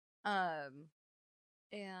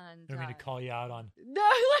 And I don't mean to call you out on... No,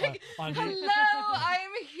 like, on the, hello,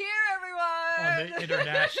 I'm here, everyone! on the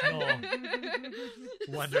international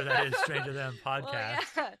wonder that is Stranger Than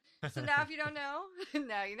podcast. Well, yeah. So now if you don't know,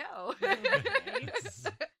 now you know.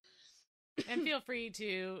 And feel free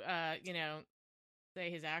to, say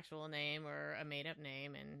his actual name or a made-up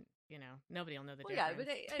name, and, nobody will know the difference.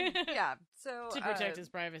 Yeah, so... to protect his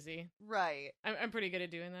privacy. Right. I'm pretty good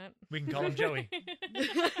at doing that. We can call him Joey.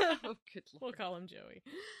 Oh, good Lord. We'll call him Joey.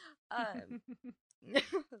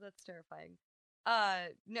 That's terrifying.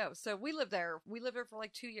 No, so we lived there for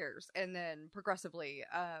like 2 years, and then progressively,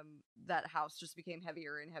 that house just became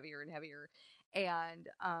heavier and heavier and heavier. And,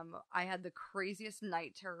 I had the craziest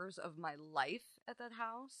night terrors of my life at that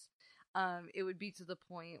house. It would be to the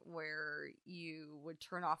point where you would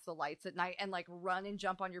turn off the lights at night and like run and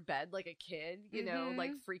jump on your bed like a kid,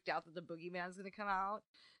 like freaked out that the boogeyman's gonna come out.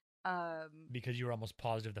 Because you were almost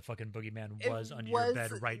positive the fucking boogeyman was under your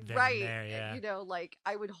bed right then and there. Yeah. Like,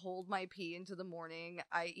 I would hold my pee into the morning.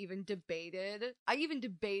 I even debated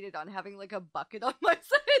on having like a bucket on my side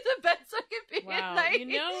of the bed so I could pee at night.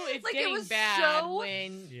 It's like, getting it was bad so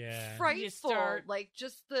when frightful. you start like,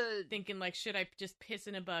 just the thinking like, should I just piss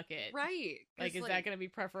in a bucket? Right. Like, is that going to be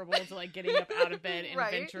preferable to like getting up out of bed and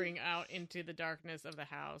venturing out into the darkness of the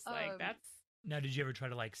house? Like, that's... Now, did you ever try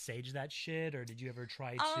to like sage that shit, or did you ever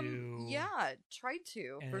try to? Yeah, tried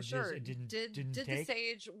to, and for sure. It didn't did take? The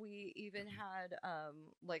sage. We even had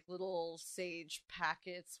like little sage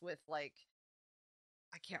packets with like,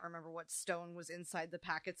 I can't remember what stone was inside the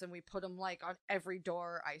packets, and we put them like on every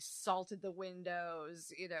door. I salted the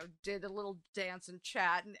windows, did a little dance and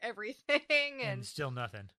chat and everything, and still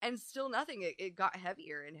nothing. And still nothing. It got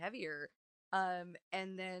heavier and heavier. And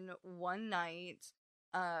then one night,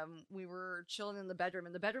 we were chilling in the bedroom,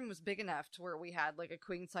 and the bedroom was big enough to where we had like a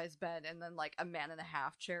queen size bed and then like a man and a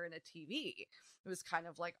half chair and a TV. It was kind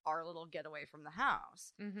of like our little getaway from the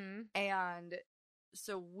house. Mm-hmm. And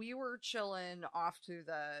so we were chilling off to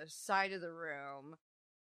the side of the room.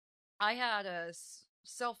 I had a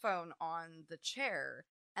cell phone on the chair,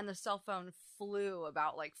 and the cell phone flew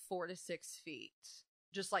about like 4 to 6 feet,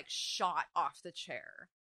 just like shot off the chair.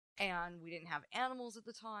 And we didn't have animals at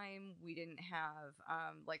the time. We didn't have,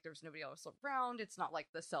 like, there was nobody else around. It's not like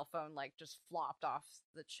the cell phone, like, just flopped off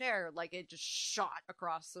the chair. Like, it just shot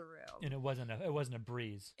across the room. And it wasn't a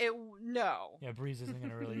breeze. No. Yeah, breeze isn't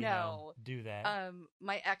going to really, do that.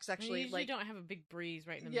 My ex actually, you don't have a big breeze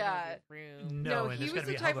right in the middle of the room. No, he was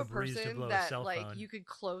the type of person that, like, you could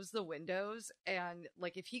close the windows, and,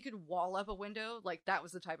 like, if he could wall up a window, like, that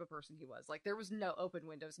was the type of person he was. Like, there was no open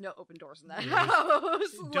windows, no open doors in that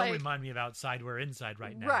house. Don't remind me of outside. We're inside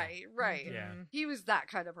right now. Right. Yeah. He was that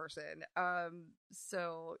kind of person.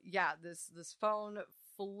 So yeah, this phone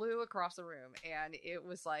flew across the room, and it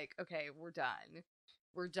was like, okay, we're done.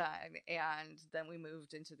 And then we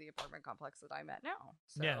moved into the apartment complex that I'm at now.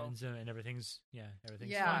 So. Yeah, and everything's fine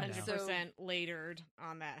now. 100% latered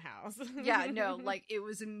on that house. Yeah, no, like, it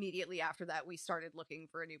was immediately after that we started looking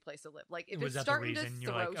for a new place to live. Like, if it's starting to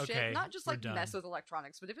throw shit, not just like mess with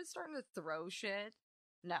electronics, but if it's starting to throw shit,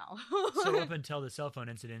 no. So up until the cell phone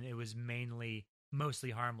incident, it was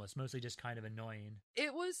mostly harmless, mostly just kind of annoying.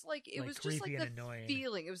 It was like, it was just like the annoying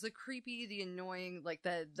feeling. It was the creepy, the annoying, like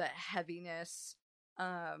the heaviness,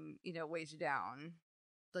 weighs you down.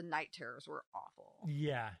 The night terrors were awful.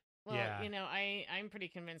 Yeah. Well, yeah. I'm pretty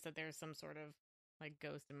convinced that there's some sort of like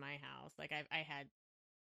ghost in my house. Like I had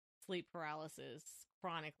sleep paralysis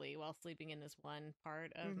chronically while sleeping in this one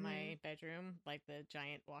part of my bedroom, like the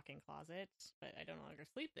giant walk-in closet, but I don't no longer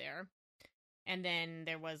sleep there. And then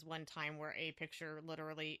there was one time where a picture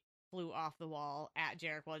literally flew off the wall at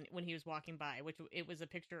Jarek when he was walking by, which it was a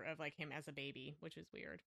picture of like him as a baby, which is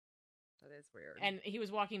weird. That is weird. And he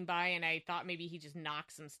was walking by, and I thought maybe he just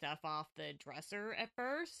knocked some stuff off the dresser at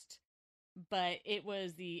first, but it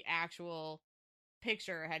was the actual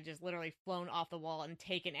picture had just literally flown off the wall and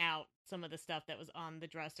taken out some of the stuff that was on the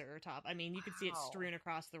dresser top. I mean, you could see it strewn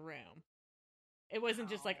across the room. It wasn't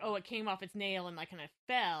just like, oh, it came off its nail and like kind of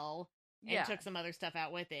fell and took some other stuff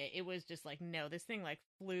out with it. It was just like, no, this thing like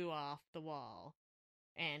flew off the wall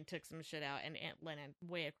and took some shit out and went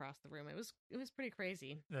way across the room. It was pretty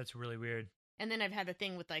crazy. That's really weird. And then I've had the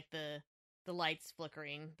thing with like the lights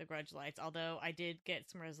flickering, the grudge lights, although I did get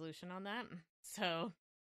some resolution on that. So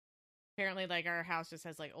apparently like our house just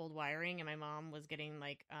has like old wiring, and my mom was getting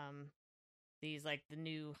like these like the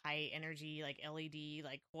new high energy like LED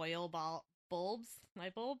like coil light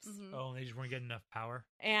bulbs. Mhm. Oh, and they just weren't getting enough power.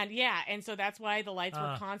 And and so that's why the lights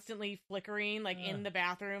were constantly flickering like in the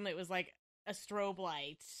bathroom. It was like a strobe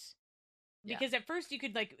light. Yeah. Because at first you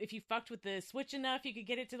could like, if you fucked with the switch enough, you could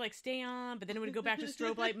get it to like stay on, but then it would go back to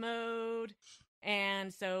strobe light mode.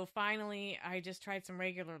 And so finally I just tried some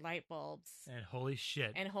regular light bulbs. And holy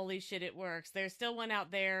shit. It works. There's still one out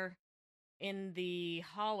there in the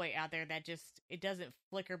hallway out there that just, it doesn't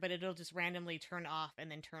flicker, but it'll just randomly turn off and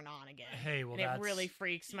then turn on again. Hey, well, and it really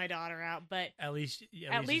freaks my daughter out. But at least the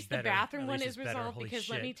better. bathroom one it's is better. resolved, Holy because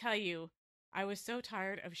shit. let me tell you, I was so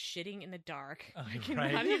tired of shitting in the dark. I Right.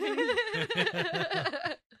 cannot even.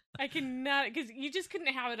 I cannot, because you just couldn't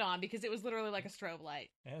have it on because it was literally like a strobe light.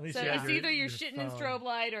 At least So you have it's either you're your shitting in phone. strobe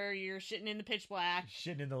light or you're shitting in the pitch black.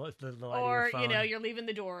 Shitting in the light Or, of your phone. you're leaving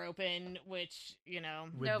the door open, which, With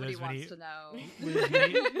Nobody those wants to know. with as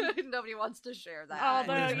many- Nobody wants to share that.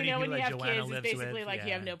 Although, as many when people you like have Joanna kids, it's lives basically with, like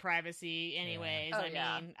you have yeah. no privacy anyways. Oh, I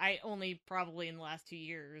yeah. mean, I only probably in the last 2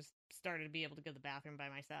 years started to be able to go to the bathroom by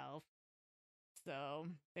myself. So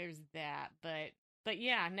there's that. But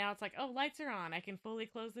yeah, now it's like, oh, lights are on. I can fully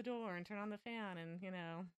close the door and turn on the fan and,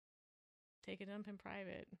 take a dump in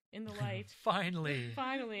private in the light. Finally.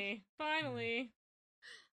 Finally.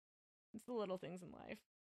 It's the little things in life.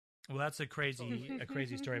 Well, that's a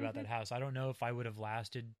crazy story about that house. I don't know if I would have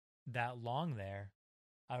lasted that long there.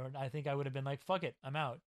 I think I would have been like, fuck it, I'm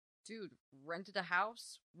out. Dude, rented a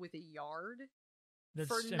house with a yard That's,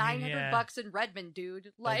 for I mean, $900 in Redmond,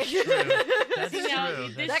 dude. Like, That's true. That's See, now, true.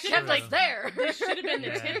 this That's that kept true. us there. This should have been the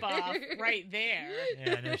Yeah. tip off right there.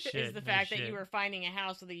 Yeah, no shit. Is the no fact that shit. you were finding a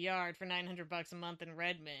house with a yard for $900 a month in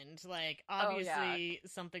Redmond. Like, Oh, yeah. obviously,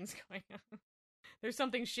 something's going on. There's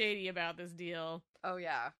something shady about this deal. Oh,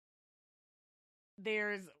 yeah.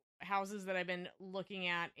 There's houses that I've been looking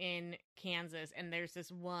at in Kansas, and there's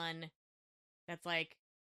this one that's like,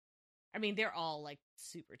 I mean, they're all like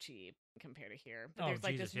super cheap compared to here. But Oh, there's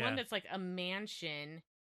like Jesus, this one yeah. that's like a mansion,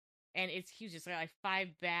 and it's huge. It's like 5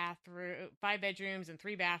 bedrooms and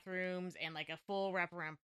 3 bathrooms, and like a full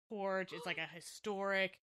wraparound porch. It's like a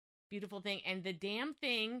historic, beautiful thing, and the damn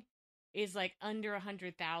thing is like under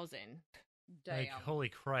 $100,000. Damn. Like, holy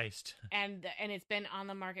Christ. And it's been on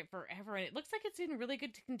the market forever, and it looks like it's in really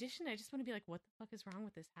good condition. I just want to be like, what the fuck is wrong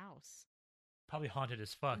with this house? Probably haunted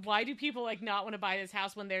as fuck. Why do people like not want to buy this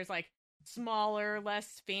house when there's like smaller,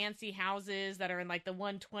 less fancy houses that are in like the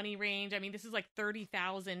 120 range? I mean, this is like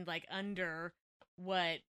 30,000 like under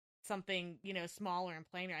what something, smaller and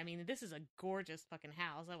plainer. I mean, this is a gorgeous fucking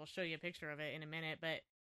house. I will show you a picture of it in a minute, but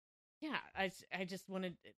yeah, I just want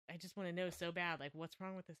to know so bad, like, what's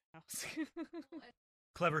wrong with this house?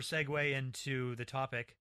 Clever segue into the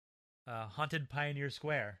topic. Haunted Pioneer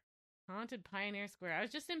Square. Haunted Pioneer Square. I was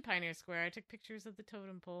just in Pioneer Square. I took pictures of the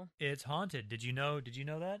totem pole. It's haunted. Did you know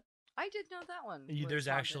that? I did know that one. was There's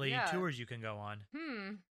haunted, actually yeah. tours you can go on.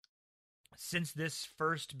 Since this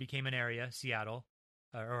first became an area, Seattle,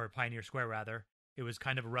 or Pioneer Square rather, it was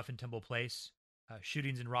kind of a rough and tumble place.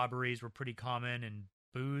 Shootings and robberies were pretty common, and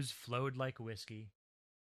booze flowed like whiskey.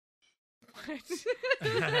 What?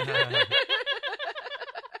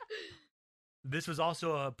 This was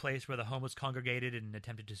also a place where the homeless congregated and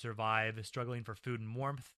attempted to survive, struggling for food and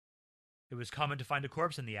warmth. It was common to find a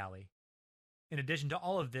corpse in the alley. In addition to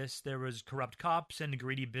all of this, there was corrupt cops and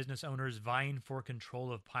greedy business owners vying for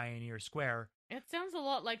control of Pioneer Square. It sounds a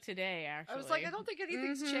lot like today, actually. I was like, I don't think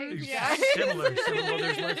anything's Mhm. changed. Yeah. Similar. Well,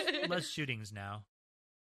 there's less shootings now.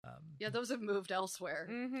 Yeah, those have moved elsewhere.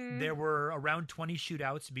 Mhm. There were around 20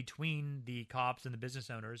 shootouts between the cops and the business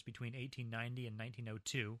owners between 1890 and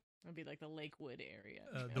 1902. It'd be like the Lakewood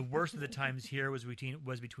area. The worst of the times here was between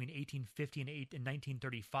 1850 and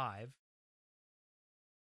 1935.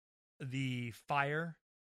 The fire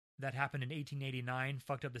that happened in 1889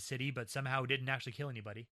 fucked up the city, but somehow didn't actually kill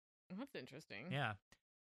anybody. That's interesting. Yeah.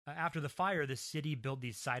 After the fire, the city built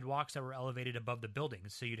these sidewalks that were elevated above the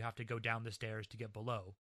buildings, so you'd have to go down the stairs to get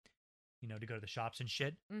below, to go to the shops and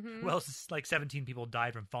shit. Mhm. Well, like 17 people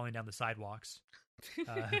died from falling down the sidewalks.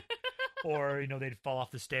 Or, they'd fall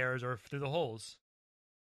off the stairs or through the holes.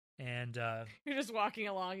 And, You're just walking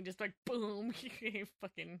along and just like, boom, you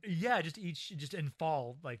fucking... yeah, and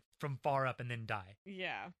fall, like, from far up and then die.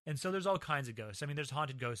 Yeah. And so there's all kinds of ghosts. I mean, there's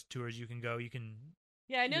haunted ghost tours you can go.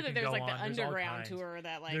 Yeah, I know You that can there's go like the on. There's all underground kinds. tour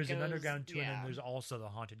that like there's an goes- underground tour, and yeah. then there's also the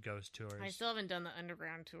haunted ghost tours. I still haven't done the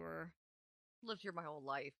underground tour. lived here my whole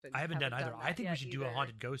life. And I haven't done either. I that think we yet should do a either.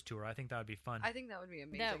 haunted ghost tour. I think that would be fun. I think that would be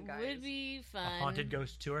amazing, That guys. would be fun. A haunted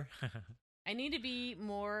ghost tour. I need to be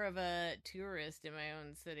more of a tourist in my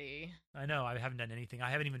own city. I know. I haven't done anything. I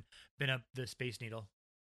haven't even been up the Space Needle.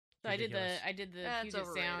 So Ridiculous. I did the That's Puget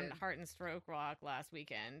Sound overrated. Heart and Stroke Walk last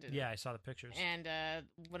weekend. And, Yeah, I saw the pictures. And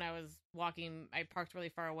when I was walking, I parked really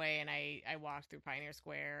far away, and I walked through Pioneer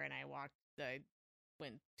Square, and I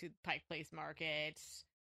went to Pike Place Market,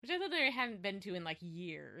 which I thought I hadn't been to in like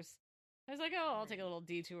years. I was like, oh, I'll take a little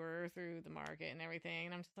detour through the market and everything,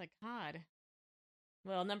 and I'm just like, God.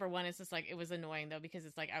 Well, number one, it's just like it was annoying though because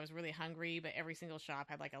it's like I was really hungry, but every single shop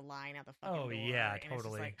had like a line out the fucking door. Yeah, and it's just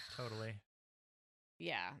totally, like, totally.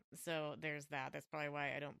 yeah, so there's that. That's probably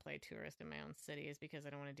why I don't play tourist in my own city, is because I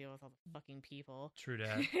don't want to deal with all the fucking people. True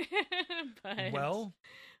that.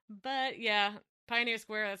 But yeah, Pioneer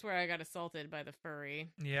Square, that's where I got assaulted by the furry.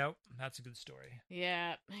 Yeah, that's a good story.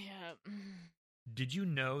 Yeah. Did you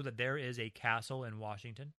know that there is a castle in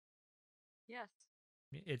Washington? Yes.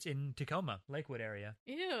 It's in Tacoma, Lakewood area.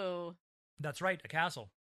 Ew. That's right, a castle.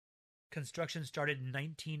 Construction started in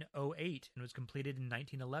 1908 and was completed in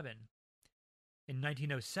 1911. In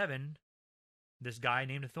 1907, this guy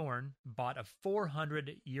named Thorne bought a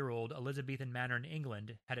 400-year-old Elizabethan manor in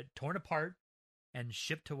England, had it torn apart, and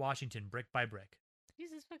shipped to Washington brick by brick.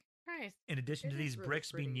 Jesus fucking Christ. In addition It to is these really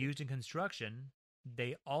bricks being pretty. used in construction,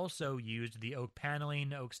 they also used the oak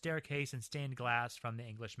paneling, oak staircase, and stained glass from the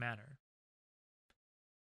English manor.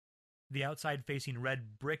 The outside-facing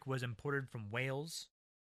red brick was imported from Wales.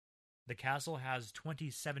 The castle has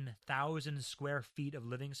 27,000 square feet of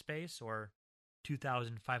living space, or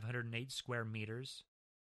 2,508 square meters.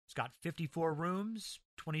 It's got 54 rooms,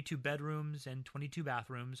 22 bedrooms, and 22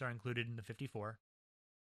 bathrooms are included in the 54.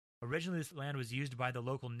 Originally, this land was used by the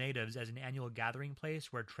local natives as an annual gathering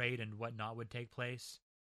place where trade and whatnot would take place.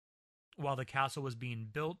 While the castle was being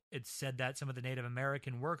built, it's said that some of the Native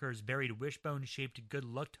American workers buried wishbone-shaped good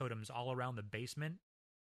luck totems all around the basement.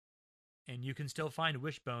 And you can still find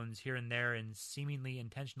wishbones here and there in seemingly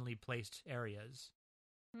intentionally placed areas.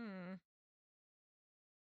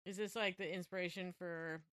 Is this like the inspiration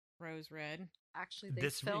for Rose Red? Actually, they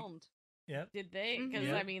This week- filmed. Yep. Did they? Because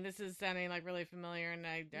Yeah. I mean, this is sounding like really familiar, and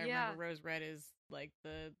I Yeah. remember Rose Red is like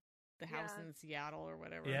the house Yeah. in Seattle or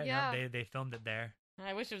whatever. Yeah, Yeah. No, they filmed it there.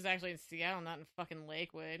 I wish it was actually in Seattle, not in fucking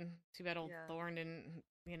Lakewood. Too bad old Yeah. Thorne didn't,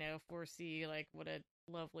 foresee like what a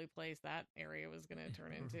lovely place that area was going to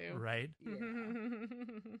turn into. Right.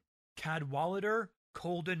 Yeah. Cadwallader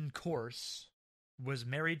Colden Course was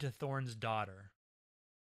married to Thorne's daughter.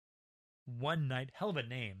 One night, hell of a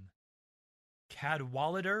name.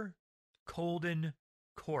 Cadwallader Colden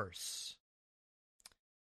Course.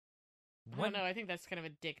 I don't know. I think that's kind of a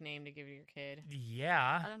dick name to give to your kid. I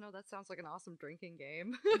Yeah. don't know. That sounds like an awesome drinking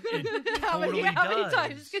game. It how totally many does.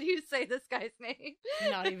 times can you say this guy's name?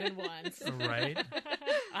 Not even once. Right.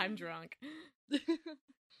 I'm drunk.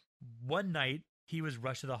 One night, he was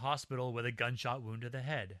rushed to the hospital with a gunshot wound to the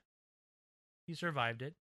head. He survived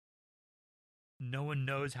it. No one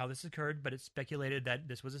knows how this occurred, but it's speculated that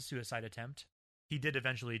this was a suicide attempt. He did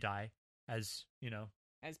eventually die, as,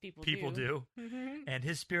 As people do. Mhm. And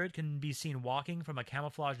his spirit can be seen walking from a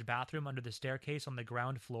camouflaged bathroom under the staircase on the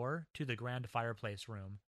ground floor to the grand fireplace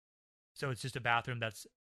room. So it's just a bathroom that's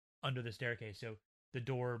under the staircase. So the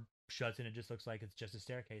door shuts and it just looks like it's just a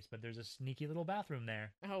staircase, but there's a sneaky little bathroom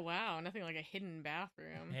there. Oh, wow. Nothing like a hidden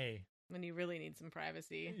bathroom Hey, when you really need some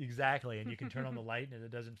privacy. exactly. And you can turn on the light and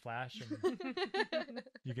it doesn't flash. And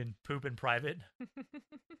you can poop in private.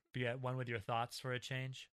 Be at one with your thoughts for a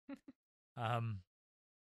change.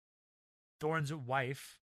 Thorne's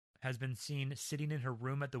wife has been seen sitting in her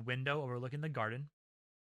room at the window overlooking the garden.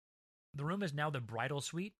 The room is now the bridal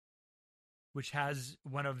suite, which has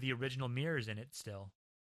one of the original mirrors in it still.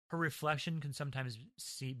 Her reflection can sometimes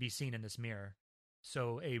be seen in this mirror.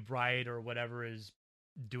 So a bride or whatever is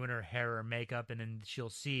doing her hair or makeup, and then she'll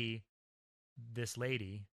see this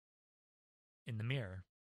lady in the mirror.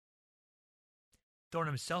 Thorne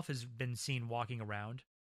himself has been seen walking around.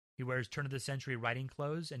 He wears turn-of-the-century riding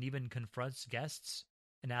clothes and even confronts guests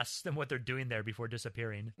and asks them what they're doing there before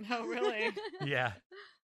disappearing. Oh, really? Yeah.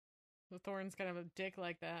 The Thorne's kind of a dick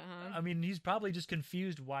like that, huh? I mean, he's probably just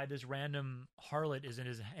confused why this random harlot is in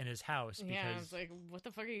his house. Because, Yeah, it's like, what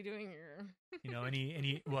the fuck are you doing here?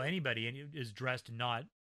 anybody is dressed not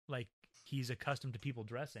like he's accustomed to people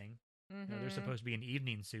dressing. They're supposed to be in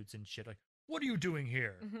evening suits and shit. Like, what are you doing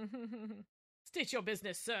here? State your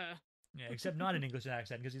business, sir. Yeah, except not an English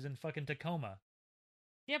accent because he's in fucking Tacoma.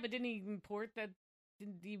 Yeah, but didn't he import that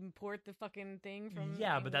didn't import the fucking thing from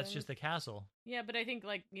Yeah, but that's England? just the castle. Yeah, but I think,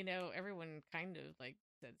 like, everyone kind of, like,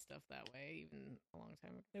 said stuff that way even a long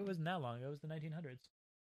time ago. It wasn't that long ago. It was the 1900s.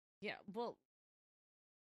 Yeah, well,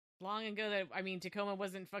 long ago that, I mean, Tacoma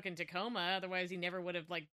wasn't fucking Tacoma. Otherwise, he never would have,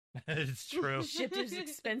 like, It's true. shipped his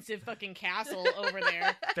expensive fucking castle over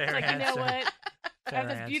there. Fair It's like, answer. you know what? I have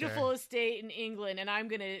Fair this beautiful answer. estate in England, and I'm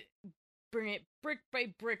gonna bring it brick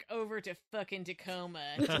by brick over to fucking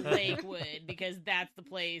Tacoma, to Lakewood, because that's the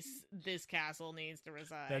place this castle needs to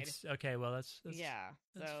reside. That's okay. Well, that's yeah.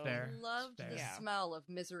 that's So fair. Loved Fair. the Yeah. smell of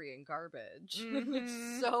misery and garbage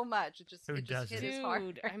Mhm. so much. It just Who hit doesn't? his heart.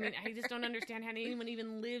 Dude, I mean, I just don't understand how anyone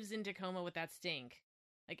even lives in Tacoma with that stink.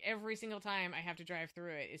 Like, every single time I have to drive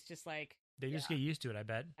through it, it's just like, They just Yeah. get used to it. I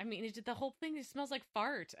bet. I mean, the whole thing just smells like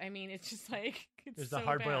fart. I mean, it's just like, it's There's so the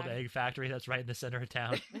hard-boiled bad. egg factory that's right in the center of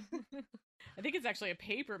town. I think it's actually a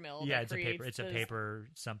paper mill. Yeah, that it's a paper. creates It's a those- paper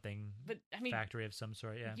something But I mean, factory of some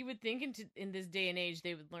sort. Yeah. you would think in this day and age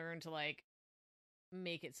they would learn to, like,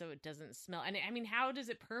 make it so it doesn't smell. And I mean, how does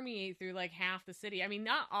it permeate through, like, half the city? I mean,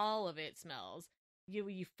 not all of it smells.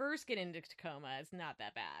 You first get into Tacoma, it's not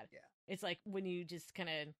that bad. Yeah. It's like when you just kind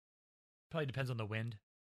of, Probably depends on the wind.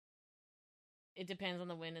 it depends on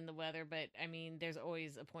the wind and the weather, but I mean, there's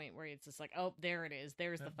always a point where it's just like, oh, there it is.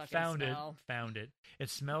 There's the fucking Found smell. it. Found it. It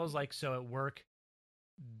smells like, so at work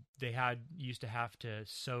they used to have to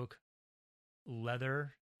soak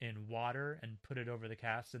leather in water and put it over the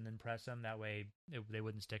casts and then press them. That way they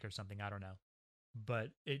wouldn't stick or something. I don't know.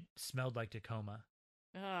 But it smelled like Tacoma.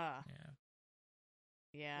 Ah, Yeah.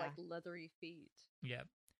 yeah. Like leathery feet. Yeah.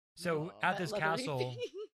 So Oh, at That this leathery castle,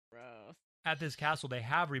 feet. Gross. at this castle, they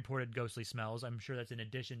have reported ghostly smells. I'm sure that's in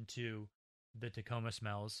addition to the Tacoma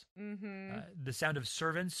smells. Mm-hmm. The sound of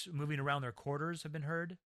servants moving around their quarters have been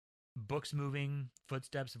heard. Books moving,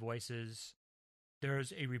 footsteps, voices.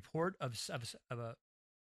 There's a report of a.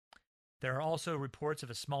 There are also reports of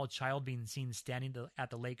a small child being seen standing at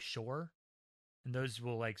the lake shore, and those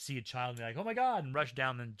will like see a child and be like, "Oh my god!" and rush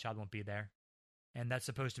down. Then the child won't be there, and that's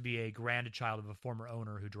supposed to be a grandchild of a former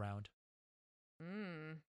owner who drowned.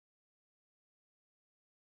 Mm.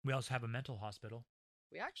 We also have a mental hospital,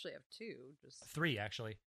 We actually have two. Just 3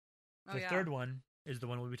 actually. Oh, The yeah. third one is the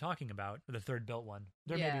one we'll be talking about, the third built one.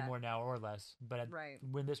 There may be Yeah. more now or less, but Right.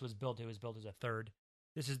 when this was built, it was built as a third.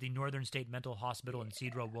 This is the Northern State Mental Hospital in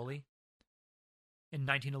Cedro Woolley. In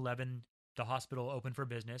 1911, the hospital opened for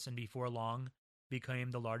business and before long became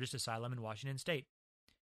the largest asylum in Washington state.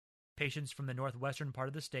 Patients from the northwestern part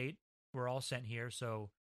of the state were all sent here, so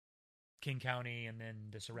King County and then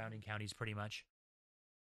the surrounding counties pretty much.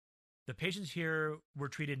 The patients here were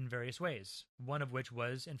treated in various ways, one of which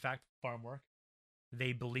was, in fact, farm work.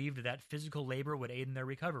 They believed that physical labor would aid in their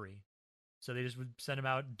recovery, so they just would send them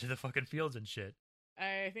out to the fucking fields and shit.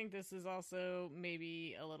 I think this is also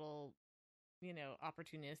maybe a little,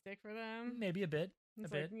 opportunistic for them. Maybe a bit.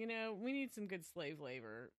 It's a like, bit. we need some good slave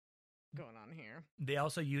labor going on here. They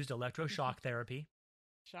also used electroshock therapy.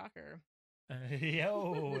 Shocker.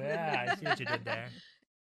 Yo, yeah, I see what you did there.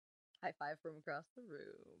 High five from across the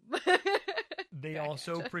room. They Back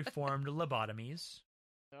also at ya. performed lobotomies.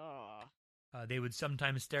 Oh. They would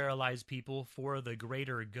sometimes sterilize people for the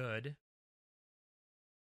greater good.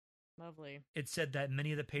 Lovely. It said that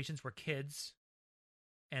many of the patients were kids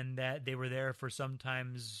and that they were there for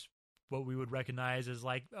sometimes what we would recognize as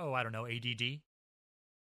like, I don't know, ADD.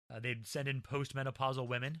 They'd send in postmenopausal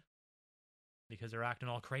women because they're acting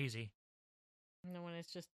all crazy. No, when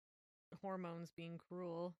it's just hormones being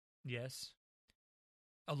cruel. Yes.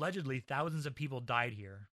 Allegedly, thousands of people died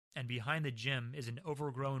here, and behind the gym is an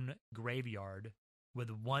overgrown graveyard with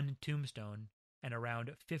one tombstone and around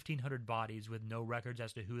 1,500 bodies with no records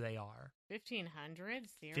as to who they are. 1,500?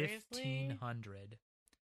 Seriously? 1,500.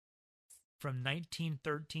 From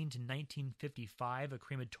 1913 to 1955, a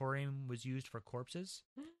crematorium was used for corpses.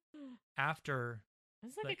 After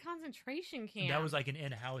It's like Like, a concentration camp. that was like an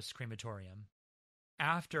in-house crematorium.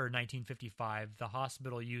 After 1955, the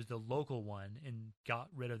hospital used the local one and got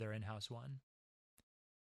rid of their in-house one.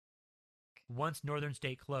 Once Northern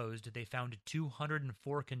State closed, they found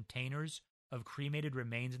 204 containers of cremated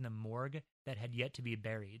remains in the morgue that had yet to be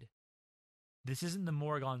buried. This isn't the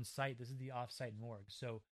morgue on site, this is the off-site morgue.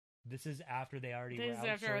 So this is after they already This were is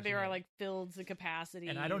after outsourcing they were it. like filled to capacity.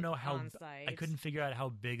 And I don't know how on site. I couldn't figure out how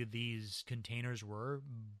big these containers were,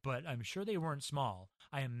 but I'm sure they weren't small.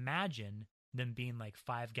 I imagine them being like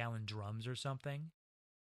 5-gallon drums or something.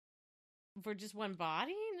 For just one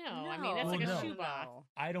body? No, I mean No. that's like Well, a no. shoebox.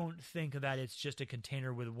 I don't think that it's just a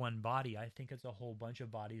container with one body. I think it's a whole bunch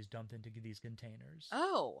of bodies dumped into these containers.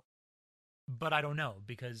 Oh, But I don't know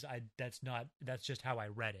because that's just how I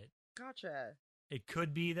read it. gotcha. It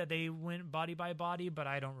could be that they went body by body, but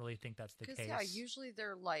I don't really think that's the case. Because yeah, usually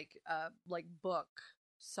they're like book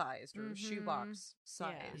sized or shoebox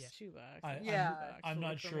size. Yeah, shoebox. I'm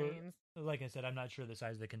not sure. Remains. Like I said, I'm not sure the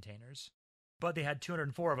size of the containers, but they had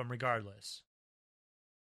 204 of them regardless.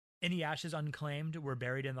 Any ashes unclaimed were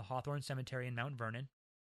buried in the Hawthorne Cemetery in Mount Vernon.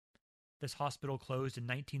 This hospital closed in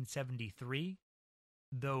 1973,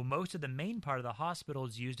 though most of the main part of the hospital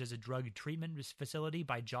is used as a drug treatment facility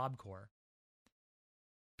by Job Corps.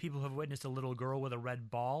 People have witnessed a little girl with a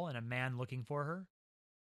red ball and a man looking for her.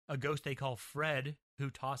 A ghost they call Fred, who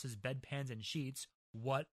tosses bedpans and sheets.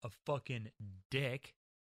 What a fucking dick.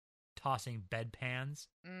 Tossing bedpans.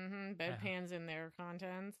 Bedpans in their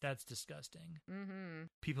contents. That's disgusting. Mm-hmm.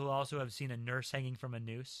 People also have seen a nurse hanging from a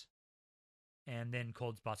noose. And then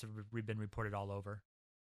cold spots have been reported all over.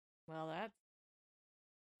 Well, that's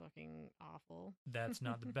fucking awful. That's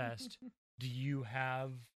not the best. Do you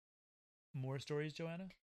have more stories, Joanna?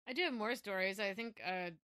 I do have more stories. I think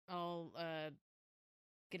I'll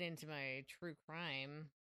get into my true crime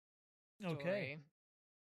story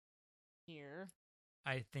here.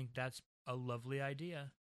 I think that's a lovely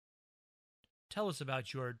idea. Tell us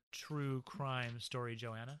about your true crime story,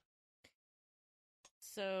 Joanna.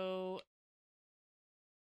 So,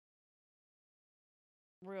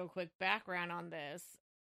 real quick background on this.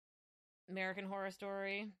 American Horror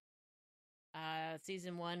Story,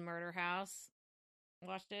 season 1, Murder House.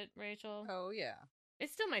 Watched it, Rachel? Oh, yeah.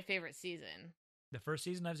 It's still my favorite season. The first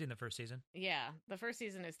season? I've seen the first season. Yeah, the first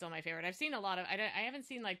season is still my favorite. I've seen a lot of... I haven't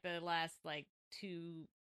seen, like, the last, like, 2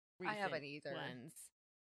 recent I haven't either. ones.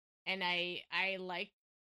 And I like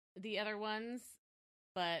the other ones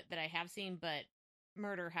that I have seen, but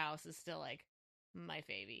Murder House is still, like, my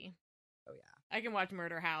favy. Oh, yeah. I can watch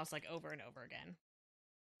Murder House, like, over and over again.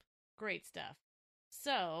 Great stuff.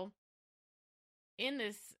 So, in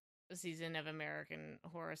this season of American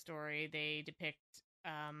Horror Story, they depict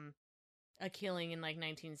a killing in, like,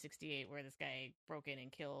 1968 where this guy broke in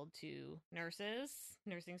and killed 2 nursing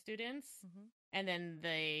students. Mm-hmm. And then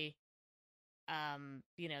they,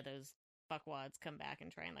 those fuckwads come back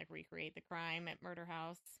and try and, like, recreate the crime at Murder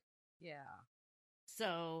House. Yeah.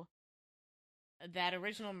 So, that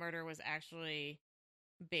original murder was actually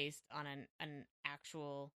based on an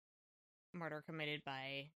actual murder committed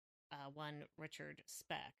by one Richard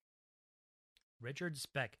Speck. Richard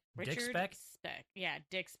Speck. Richard Dick Speck? Speck. Yeah,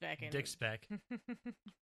 Dick Speck. Dick Speck.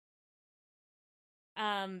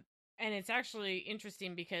 And it's actually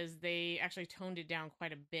interesting because they actually toned it down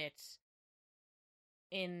quite a bit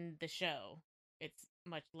in the show. It's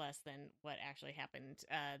much less than what actually happened.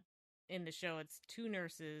 In the show, it's 2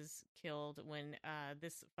 nurses killed when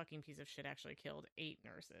this fucking piece of shit actually killed 8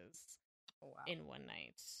 nurses in one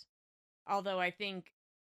night. Although I think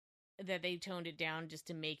that they toned it down just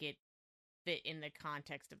to make it fit in the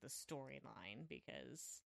context of the storyline,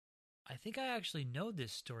 because I think I actually know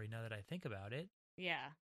this story now that I think about it. Yeah.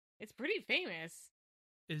 It's pretty famous.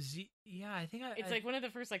 Yeah, I think it's like one of the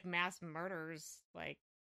first, like, mass murders, like,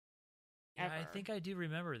 ever. I think I do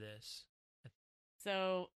remember this.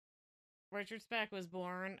 So, Richard Speck was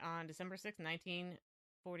born on December 6,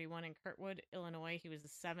 1941 in Kirkwood, Illinois. He was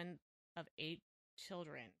the 7th of 8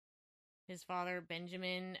 children. His father,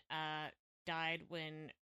 Benjamin, died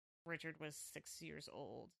when Richard was 6 years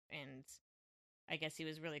old, and I guess he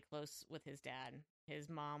was really close with his dad. His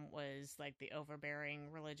mom was, like, the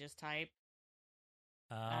overbearing religious type.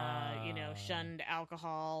 Shunned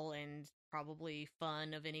alcohol and probably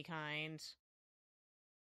fun of any kind.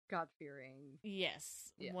 God-fearing.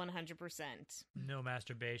 Yes, yeah. 100%. No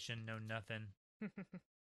masturbation, no nothing.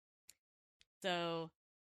 So,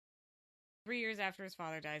 3 years after his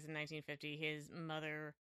father dies in 1950, his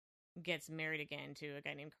mother gets married again to a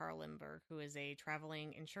guy named Carl Lindbergh, who is a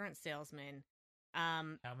traveling insurance salesman. How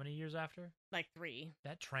many years after? Like 3.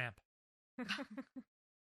 That tramp.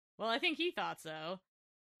 Well, I think he thought so.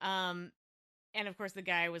 And of course the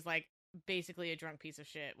guy was, like, basically a drunk piece of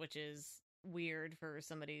shit, which is weird for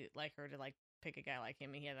somebody like her to, like, pick a guy like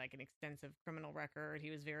him. He had, like, an extensive criminal record. He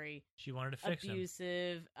was very she wanted to fix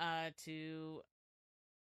abusive to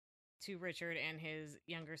Richard and his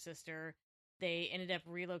younger sister. They ended up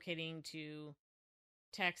relocating to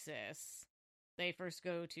Texas. They first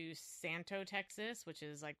go to Santo, Texas, which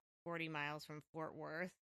is, like, 40 miles from Fort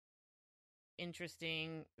Worth.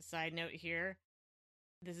 Interesting side note here.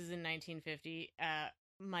 This is in 1950.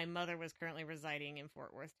 My mother was currently residing in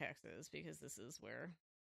Fort Worth, Texas, because this is where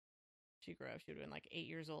she grew up. She would have been, like, 8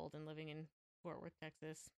 years old and living in Fort Worth,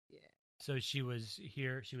 Texas. Yeah. So she was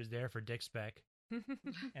here. She was there for Dick Speck.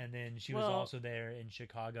 And then she was Well- also there in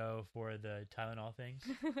Chicago for the Tylenol things.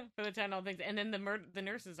 For the Tylenol things, and then the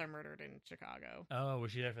nurses are murdered in Chicago. Oh,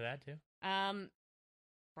 was she there for that too?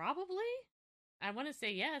 Probably. I want to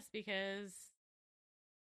say yes because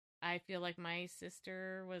I feel like my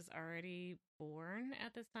sister was already born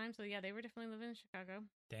at this time. So yeah, they were definitely living in Chicago.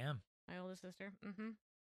 Damn. My oldest sister. Mm-hmm.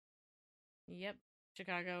 Yep.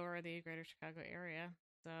 Chicago or the greater Chicago area.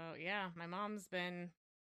 So yeah, my mom's been,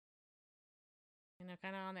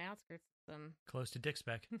 kind of on the outskirts of some Close to Dick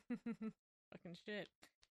Speck. fucking shit.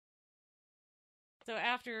 So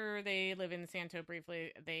after they live in Santo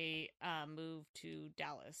briefly, they move to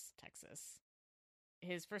Dallas, Texas.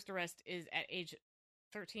 His first arrest is at age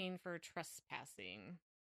 13 for trespassing.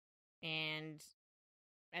 And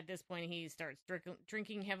at this point, he starts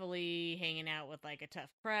drinking heavily, hanging out with like a tough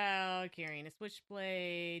crowd, carrying a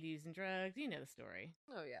switchblade, using drugs. You know the story.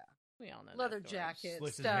 Oh yeah, We all know leather that story. jacket,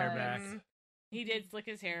 Slicks his hair back. Mhm. He did slick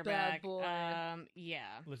his hair Bad back. boy.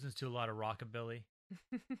 Yeah. Listens to a lot of rockabilly.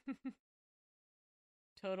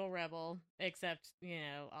 Total rebel, except,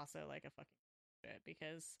 also like a fucking shit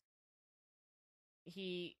because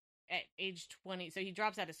he, at age 20, so he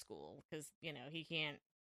drops out of school because, he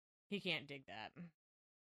can't dig that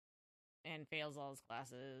and fails all his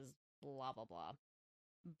classes, blah, blah, blah.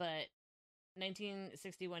 But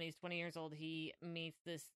 1961, he's 20 years old. He meets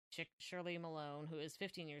this chick, Shirley Malone, who is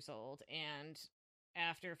 15 years old. And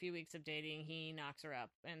after a few weeks of dating, he knocks her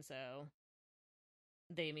up. And so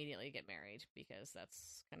they immediately get married because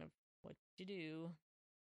that's kind of what you do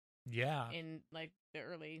Yeah. in like the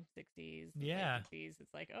early 60s. Yeah. Late 60s.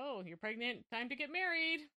 It's like, oh, you're pregnant. Time to get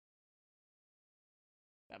married.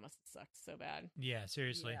 That must have sucked so bad. Yeah,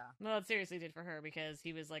 seriously. yeah. Well, it seriously did for her because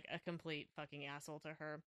he was like a complete fucking asshole to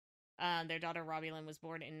her. Their daughter Robbie Lynn was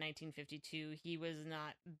born in 1952. He was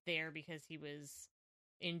not there because he was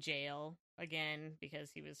in jail again because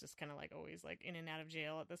he was just kind of like always like in and out of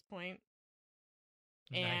jail at this point.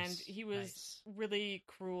 And Nice, he was nice. really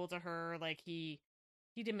cruel to her. Like he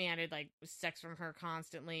demanded like sex from her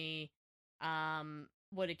constantly.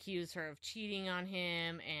 Would accuse her of cheating on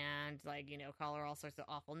him and like, call her all sorts of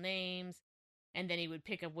awful names. And then he would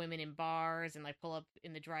pick up women in bars and like pull up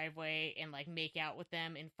in the driveway and like make out with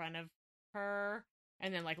them in front of her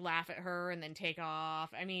and then like laugh at her and then take off.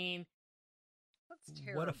 I mean, That's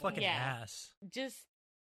terrible. What a fucking Yeah. ass. just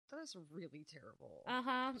That is really terrible.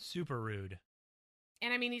 Super rude.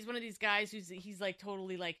 And I mean, he's one of these guys he's like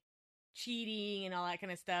totally like cheating and all that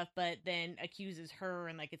kind of stuff, but then accuses her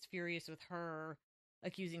and like gets furious with her,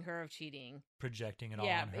 accusing her of cheating. Projecting it all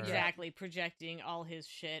Yeah, on her. exactly. Projecting all his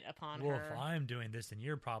shit upon Well, her. if I'm doing this, then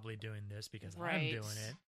you're probably doing this because I'm Right. doing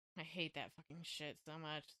it. I hate that fucking shit so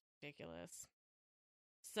much. It's ridiculous.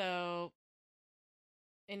 So,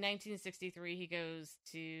 in 1963,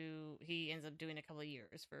 he ends up doing a couple of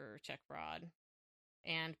years for check fraud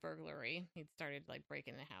and burglary. He'd started like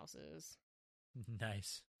breaking into houses.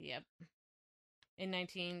 Nice. Yep. In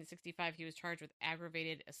 1965, he was charged with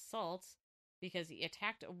aggravated assault because he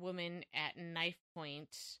attacked a woman at knife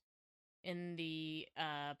point in the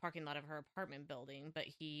parking lot of her apartment building, but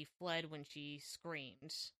he fled when she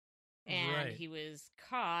screamed. And Right. he was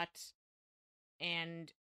caught,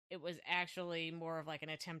 and it was actually more of like an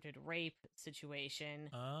attempted rape situation,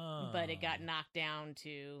 Oh. but it got knocked down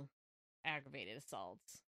to aggravated assault.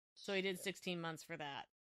 So he did 16 months for that.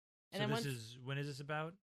 And So then this once, is, when is this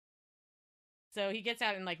about? so he gets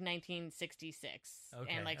out in like 1966.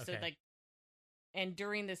 Okay, And like, so okay. like, and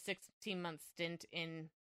during the 16-month stint in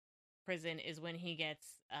prison is when he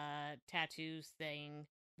gets tattoos saying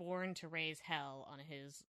 "Born to Raise Hell" on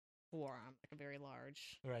his forearm, like a very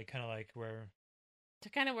large, Right, kind of like where... to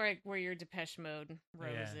kind of where your Depeche Mode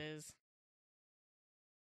rose Yeah. is.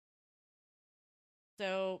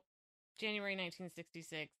 So, January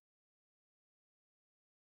 1966,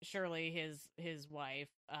 Shirley, his wife,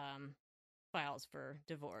 files for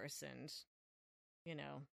divorce, and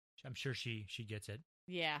I'm sure she gets it.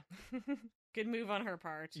 yeah, good move on her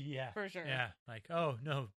part. Yeah. For sure. Yeah. Like, oh,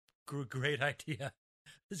 no, great idea.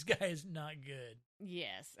 This guy is not good.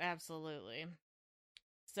 Yes, absolutely.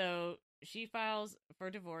 So she files for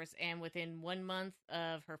divorce, and within 1 month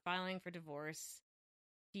of her filing for divorce,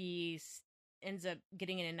 he ends up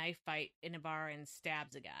getting in a knife fight in a bar and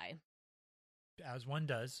stabs a guy. As one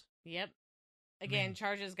does. Yep. Again, mean-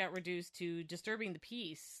 charges got reduced to disturbing the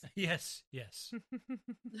peace. Yes, yes.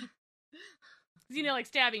 Like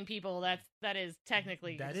stabbing people, that is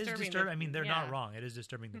technically That is disturbing. disturbing. I mean, they're not yeah. wrong. It is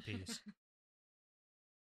disturbing the peace.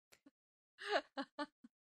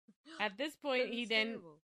 At this point, he then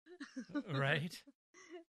Right?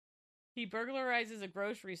 He burglarizes a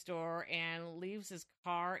grocery store and leaves his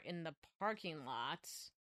car in the parking lot.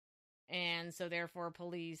 And so therefore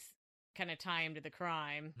police kind of tie him to the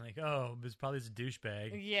crime. Like, oh, it was probably this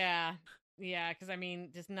douchebag. Yeah. Yeah, because I mean,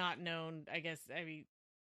 just not known, I guess,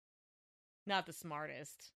 not the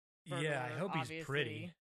smartest. Yeah, I burglar, hope he's obviously.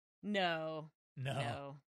 pretty. No. No.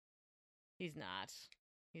 No. He's not.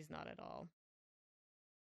 He's not at all.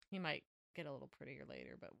 He might get a little prettier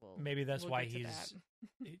later, but Maybe that's we'll why get to he's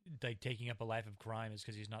that. like taking up a life of crime is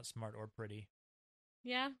because he's not smart or pretty.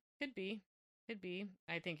 Yeah, could be. Could be.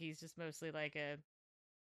 I think he's just mostly like a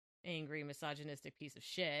angry, misogynistic piece of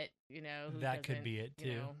shit, who That could doesn't, be it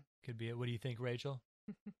too. Could be it. What do you think, Rachel?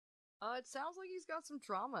 It sounds like he's got some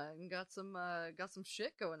trauma and got some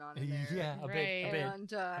shit going on in there. Yeah, a bit.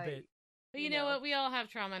 And A bit. But you know what? We all have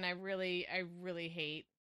trauma, and I really hate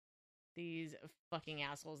these fucking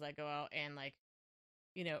assholes that go out and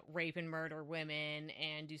rape and murder women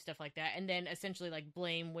and do stuff like that, and then essentially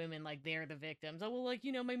blame women like they're the victims. Oh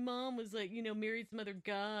well, my mom was married some other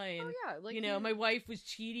guy, and my wife was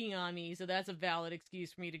cheating on me, so that's a valid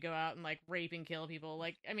excuse for me to go out and rape and kill people.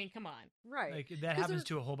 I mean, come on, right? Like that happens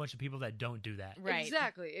to a whole bunch of people that don't do that. Right?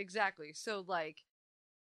 Exactly. So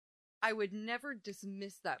I would never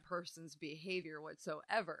dismiss that person's behavior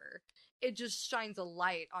whatsoever. It just shines a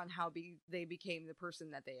light on how they became the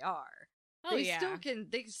person that they are. Oh, they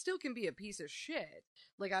still can be a piece of shit.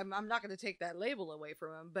 I'm not going to take that label away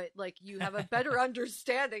from them, but you have a better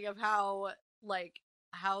understanding of how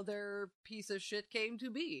their piece of shit came to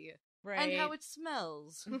be, right? And how it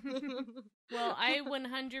smells. Well, I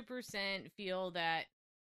 100% feel that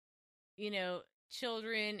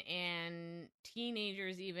children and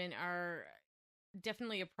teenagers even are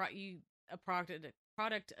definitely a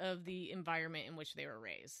product of the environment in which they were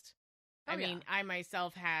raised. I mean, I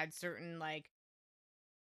myself had certain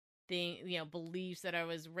beliefs that I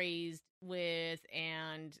was raised with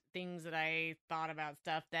and things that I thought about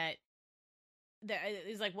stuff that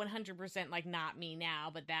is 100% not me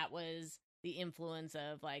now, but that was the influence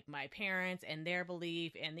of my parents and their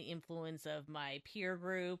belief and the influence of my peer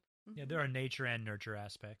group. Yeah, there are nature and nurture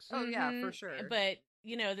aspects. Oh yeah, for sure. But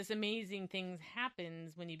this amazing thing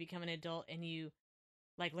happens when you become an adult and you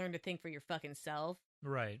learn to think for your fucking self.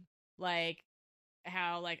 Right.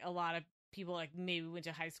 How a lot of people maybe went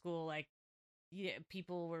to high school,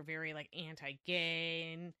 people were very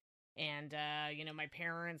anti-gay and my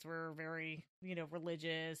parents were very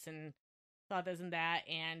religious and thought this and that,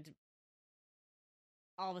 and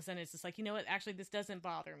all of a sudden it's just what, actually this doesn't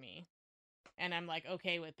bother me, and I'm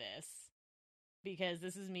okay with this because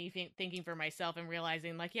this is me thinking for myself and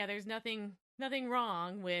realizing there's nothing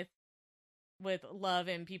wrong with love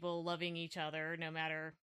and people loving each other no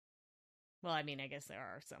matter. Well, I mean, I guess there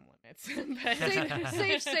are some limits. But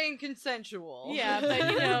safe, sane, consensual. Yeah, but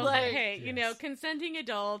hey, yes. Consenting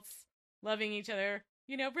adults loving each other.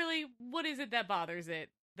 Really, what is it that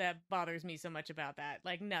bothers me so much about that?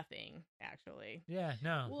 Nothing, actually. Yeah,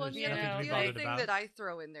 no. Well, there's the nothing to be other bothered thing about. that I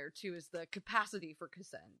throw in there too is the capacity for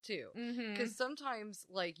consent too, because sometimes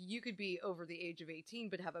you could be over the age of 18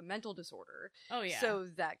 but have a mental disorder. Oh yeah. So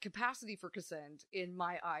that capacity for consent, in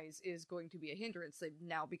my eyes, is going to be a hindrance. They've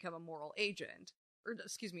now become a moral agent, or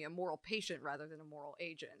excuse me, a moral patient rather than a moral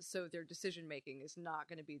agent. So their decision making is not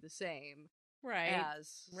going to be the same, right,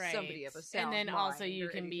 as somebody of a sound and then mind also you or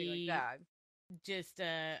can anything be like that. just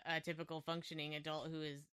a typical functioning adult who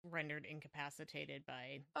is rendered incapacitated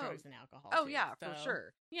by drugs and alcohol. Oh too. yeah, So, for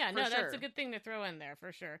sure. Yeah, For no, that's sure. a good thing to throw in there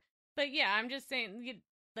for sure. But yeah, I'm just saying,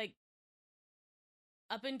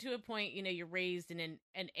 up into a point, you're raised in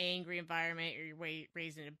an angry environment, or you're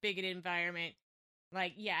raised in a bigoted environment.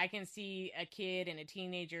 Yeah, I can see a kid and a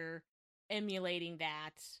teenager emulating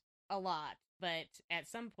that a lot. But at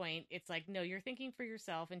some point, it's no, you're thinking for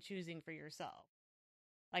yourself and choosing for yourself.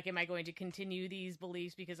 Am I going to continue these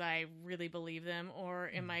beliefs because I really believe them, or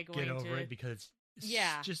am I going get over to it because it's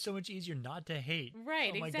Yeah. just so much easier not to hate.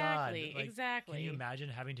 Right, Oh my exactly, God. exactly. Can you imagine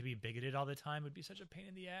having to be bigoted all the time? It would be such a pain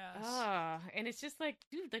in the ass. And it's just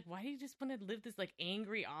dude, why do you just want to live this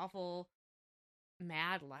angry, awful,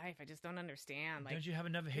 mad life? I just don't understand. Don't you have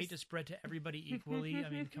enough hate to spread to everybody equally? I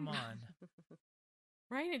mean, come on.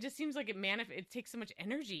 Right? It just seems it takes so much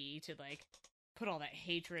energy to put all that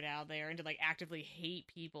hatred out there and to actively hate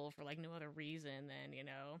people for no other reason than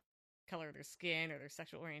color of their skin or their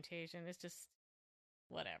sexual orientation. It's just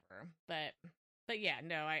whatever. But yeah,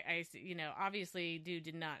 no, I obviously dude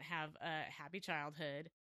did not have a happy childhood.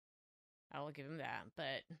 I will give him that,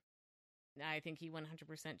 but I think he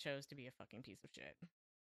 100% chose to be a fucking piece of shit.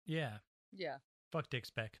 Yeah. Yeah. Fuck Dick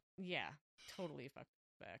Speck. Yeah, totally fucked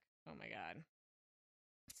back. Oh my God.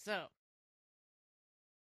 So,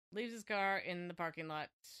 leaves his car in the parking lot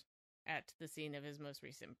at the scene of his most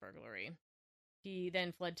recent burglary. He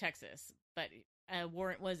then fled Texas, but a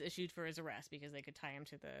warrant was issued for his arrest because they could tie him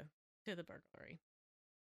to the burglary.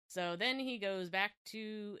 So then he goes back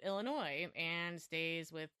to Illinois and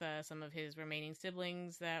stays with some of his remaining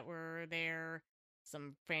siblings that were there,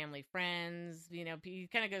 some family friends. You know, he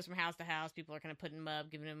kind of goes from house to house. People are kind of putting him up,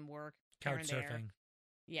 giving him work. Couch surfing.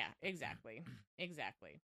 Yeah, exactly.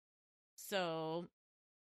 Exactly. So,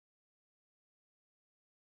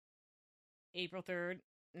 April 3rd,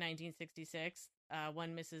 1966,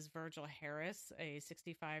 one Mrs. Virgil Harris, a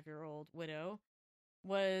 65-year-old widow,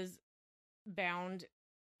 was bound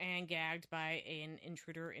and gagged by an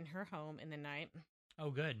intruder in her home in the night.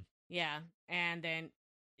 Oh, good. Yeah, and then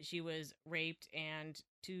she was raped, and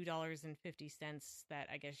 $2.50 that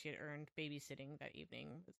I guess she had earned babysitting that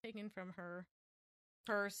evening was taken from her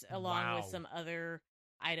purse, along with some other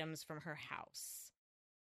items from her house.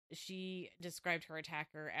 She described her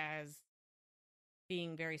attacker as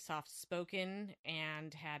being very soft-spoken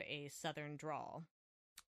and had a southern drawl.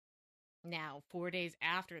 Now, 4 days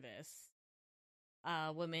after this,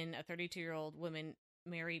 a 32-year-old woman,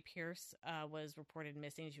 Mary Pierce, was reported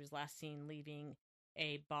missing. She was last seen leaving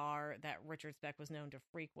a bar that Richard Speck was known to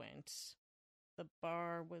frequent. The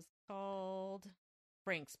bar was called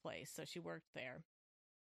Frank's Place, so she worked there.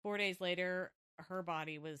 4 days later, her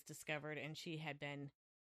body was discovered, and she had been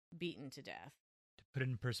beaten to death. To put it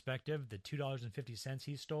in perspective, the $2.50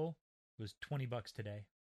 he stole was $20 today.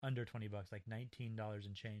 Under $20, like $19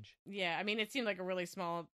 and change. Yeah, I mean, it seemed like a really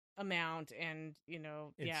small amount, and, you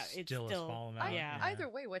know, it's still a small amount. Either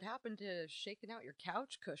way, what happened to shaking out your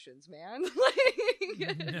couch cushions, man?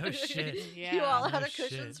 No shit. Yeah, you all out of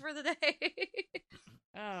cushions for the day.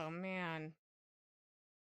 Oh, man.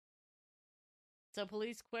 So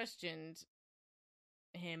police questioned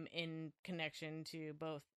him in connection to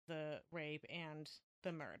both the rape and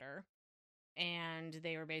the murder. And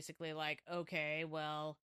they were basically like, okay,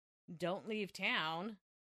 well, don't leave town,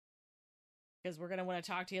 because we're going to want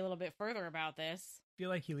to talk to you a little bit further about this. I feel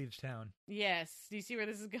like he leaves town. Yes. Do you see where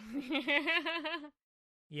this is going?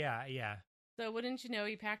 Yeah. So wouldn't you know,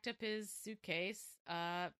 he packed up his suitcase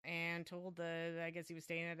and told I guess he was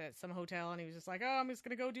staying at some hotel, and he was just like, oh, I'm just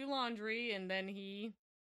going to go do laundry, and then he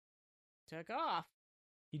took off.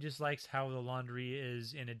 He just likes how the laundry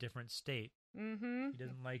is in a different state. Mm-hmm. He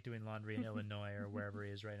doesn't like doing laundry in Illinois or wherever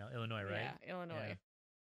he is right now. Illinois, right? Yeah, Illinois. Yeah.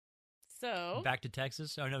 So back to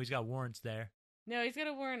Texas? Oh, no, he's got warrants there. No, he's got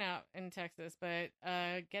a warrant out in Texas, but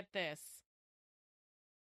get this.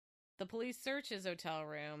 The police search his hotel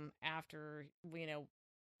room after, you know,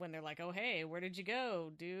 when they're like, oh, hey, where did you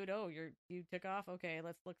go, dude? Oh, you took off? Okay,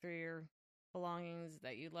 let's look through your belongings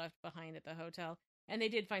that you left behind at the hotel. And they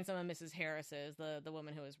did find some of Mrs. Harris's, the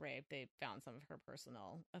woman who was raped. They found some of her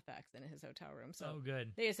personal effects in his hotel room. So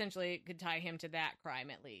good. They essentially could tie him to that crime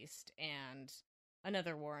at least. And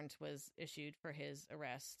another warrant was issued for his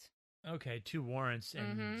arrest. Okay, 2 warrants,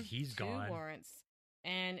 and he's gone. 2 warrants.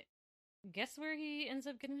 And guess where he ends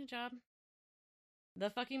up getting a job? The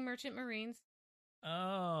fucking Merchant Marines.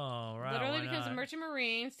 Oh, right. Literally becomes a Merchant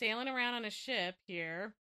Marine sailing around on a ship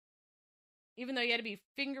here. Even though you had to be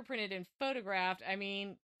fingerprinted and photographed. I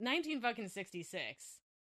mean, 1966.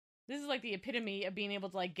 This is like the epitome of being able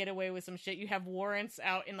to like get away with some shit. You have warrants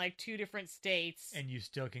out in like 2 different states. And you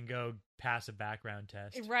still can go pass a background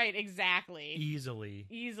test. Right, exactly. Easily.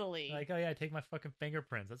 Like, oh yeah, take my fucking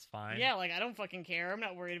fingerprints. That's fine. Yeah, like I don't fucking care. I'm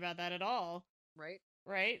not worried about that at all.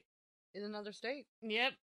 Right? In another state.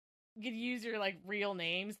 Yep. You could use your like real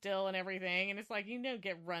name still and everything, and it's like you don't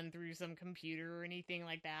get run through some computer or anything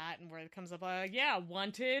like that, and where it comes up like, yeah,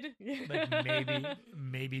 wanted. Like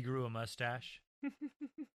maybe grew a mustache.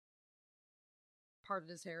 Parted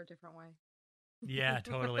his hair a different way. Yeah,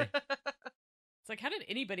 totally. It's like, how did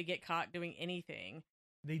anybody get caught doing anything?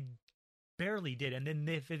 They barely did, and then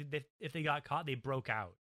if they got caught, they broke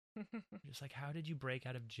out. Just like, how did you break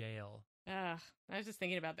out of jail? I was just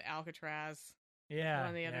thinking about the Alcatraz. Yeah,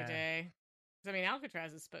 one the other day. I mean,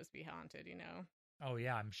 Alcatraz is supposed to be haunted, you know. Oh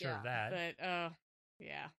yeah, I'm sure of that. But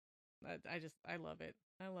yeah, I love it.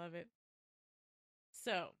 I love it.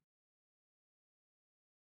 So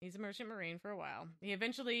he's a merchant marine for a while. He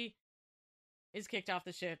eventually is kicked off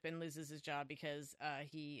the ship and loses his job because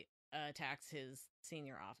he attacks his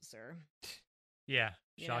senior officer. Yeah,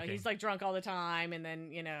 shocking. You know, he's like drunk all the time, and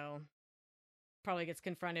then probably gets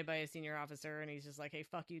confronted by a senior officer, and he's just like, hey,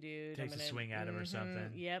 fuck you, dude. Takes a swing at him or something.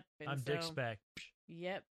 Yep. And I'm Dick Speck.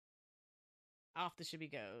 Yep. Off the ship he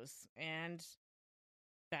goes. And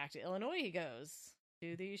back to Illinois he goes.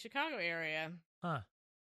 To the Chicago area. Huh.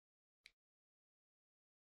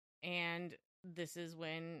 And this is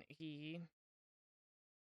when he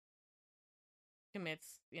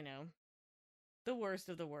commits, the worst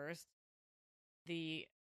of the worst, the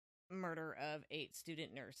murder of 8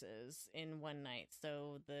 student nurses in one night.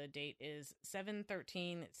 So the date is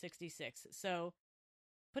 7/13/66. So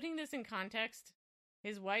putting this in context,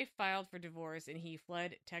 his wife filed for divorce and he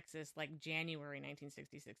fled Texas like January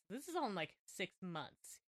 1966. This is all in like 6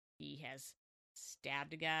 months. He has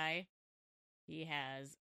stabbed a guy. He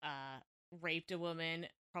has raped a woman,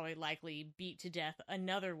 probably likely beat to death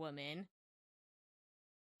another woman.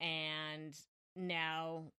 And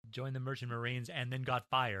now joined the Merchant Marines and then got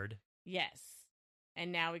fired. Yes.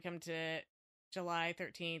 And now we come to July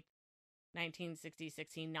 13th,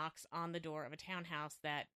 1966. He knocks on the door of a townhouse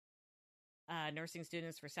that nursing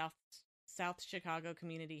students for South Chicago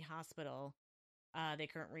Community Hospital, they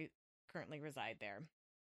currently reside there.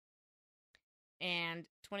 And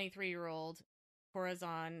 23-year-old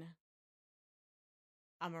Corazon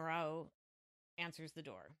Amaro answers the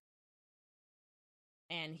door.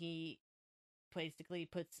 And he basically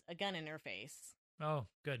puts a gun in her face. Oh,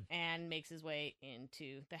 good. And makes his way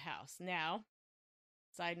into the house. Now,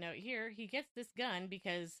 side note here, he gets this gun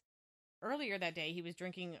because earlier that day he was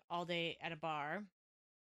drinking all day at a bar.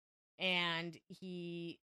 And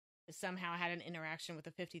he somehow had an interaction with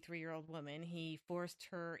a 53-year-old woman. He forced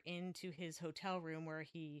her into his hotel room where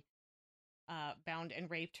he bound and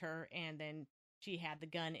raped her. And then she had the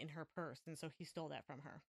gun in her purse. And so he stole that from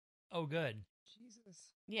her. Oh, good.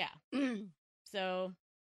 Jesus. Yeah. So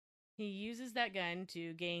he uses that gun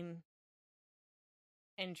to gain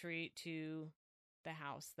entry to the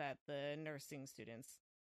house that the nursing students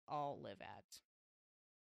all live at.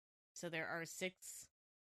 So there are 6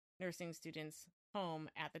 nursing students home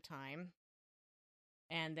at the time,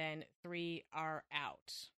 and then 3 are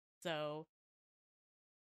out. So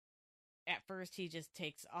at first he just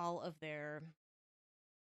takes all of their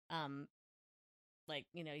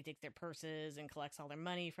he takes their purses and collects all their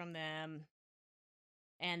money from them.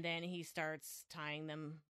 And then he starts tying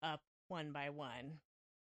them up one by one.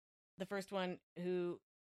 The first one who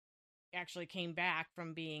actually came back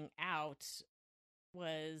from being out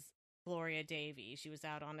was Gloria Davy. She was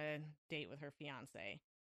out on a date with her fiance.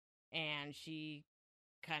 And she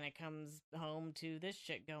kind of comes home to this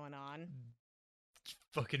shit going on.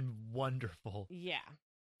 Fucking wonderful. Yeah.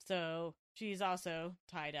 So she's also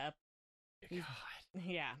tied up. God.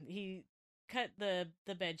 Yeah, he cut the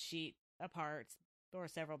bed sheet apart, or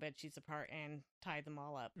several bed sheets apart, and tied them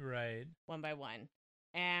all up. Right. One by one.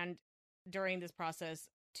 And during this process,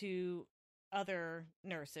 2 other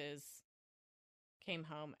nurses came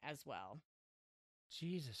home as well.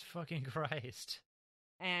 Jesus fucking Christ.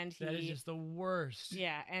 And that is just the worst.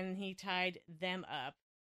 Yeah, and he tied them up.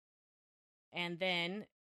 And then,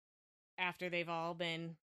 after they've all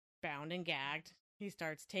been bound and gagged, he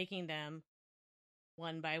starts taking them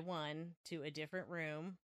one by one to a different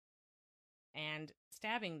room and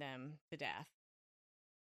stabbing them to death.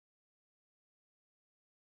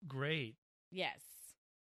 Great. Yes.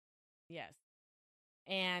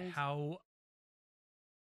 And how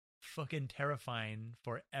fucking terrifying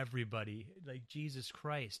for everybody. Like, Jesus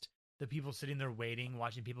Christ. The people sitting there waiting,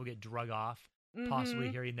 watching people get drug off, possibly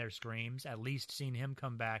hearing their screams, at least seeing him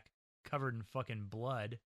come back covered in fucking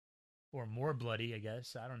blood. Or more bloody, I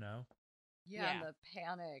guess. I don't know. Yeah, and the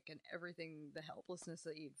panic and everything, the helplessness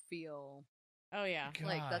that you'd feel. Oh, yeah. God.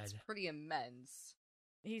 Like, that's pretty immense.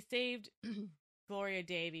 He saved Gloria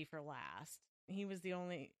Davy for last. She was the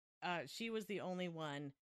only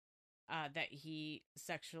one that he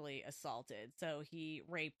sexually assaulted. So he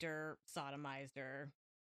raped her, sodomized her.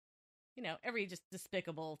 Every just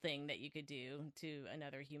despicable thing that you could do to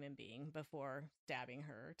another human being before stabbing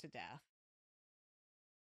her to death.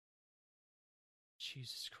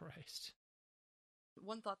 Jesus Christ.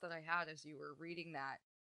 One thought that I had as you were reading that,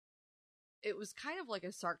 it was kind of like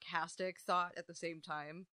a sarcastic thought at the same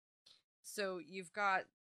time. So you've got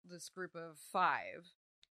this group of 5,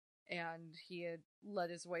 and he had let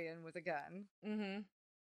his way in with a gun. Mm-hmm.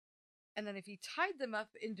 And then if he tied them up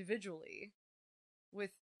individually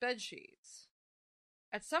with bed sheets,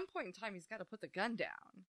 at some point in time he's got to put the gun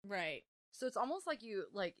down. Right. So it's almost like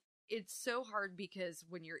it's so hard because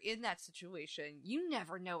when you're in that situation, you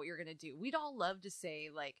never know what you're going to do. We'd all love to say,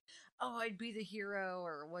 like, oh, I'd be the hero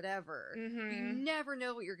or whatever. Mm-hmm. But you never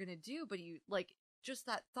know what you're going to do. But you, just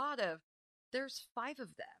that thought of, there's 5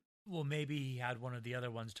 of them. Well, maybe he had one of the other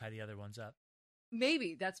ones tie the other ones up.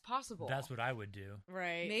 Maybe. That's possible. That's what I would do.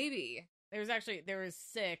 Right. Maybe. There was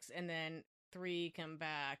 6, and then 3 come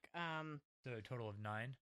back. So a total of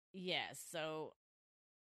 9? Yes, so...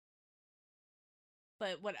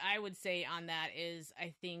 But what I would say on that is,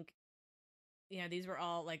 I think these were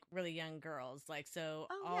all like really young girls. Like, so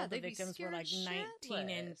Oh, all yeah, the they'd be victims were like scared 19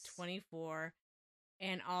 and shitless. 24.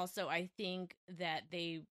 And also, I think that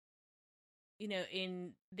they,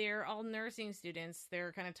 they're all nursing students.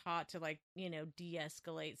 They're kind of taught to like,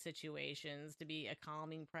 de-escalate situations, to be a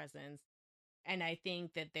calming presence. And I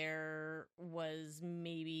think that there was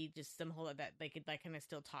maybe just some hold of that they could like kind of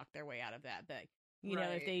still talk their way out of that. But, if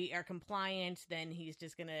Right. they are compliant, then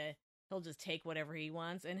he'll just take whatever he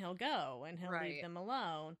wants and he'll go and he'll leave Right. them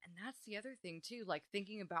alone. And that's the other thing too, like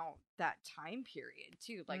thinking about that time period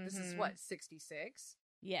too. Like this is Mhm. what, 66?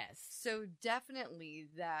 Yes. So definitely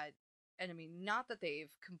that, and I mean, not that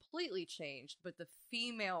they've completely changed, but the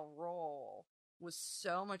female role was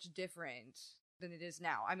so much different than it is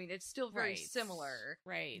now. I mean, it's still very Right. similar,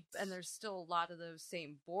 Right. and there's still a lot of those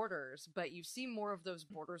same borders, but you see more of those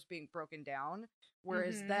borders being broken down.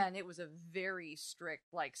 Whereas Mhm. then it was a very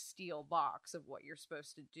strict, like, steel box of what you're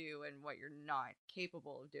supposed to do and what you're not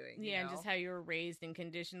capable of doing. Yeah, and just how you were raised and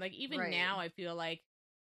conditioned. Like, even Right. now, I feel like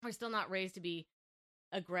we're still not raised to be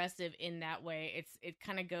aggressive in that way. It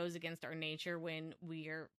kind of goes against our nature when we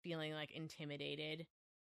are feeling like intimidated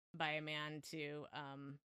by a man to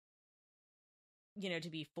to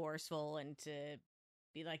be forceful and to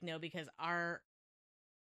be like, no, because I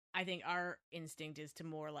think our instinct is to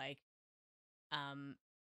more like kind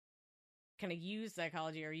of use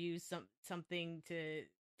psychology or use something to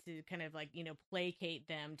kind of like placate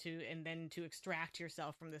them and then to extract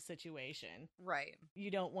yourself from the situation. Right. You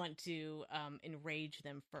don't want to enrage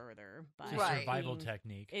them further by It's a Right. survival being-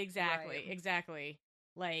 technique. Exactly, Right. exactly.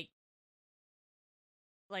 Like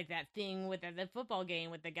that thing with the football game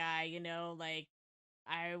with the guy, like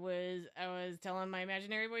I was telling my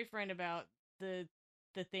imaginary boyfriend about the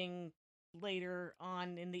thing later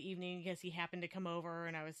on in the evening because he happened to come over,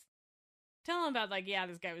 and I was telling him about like, yeah,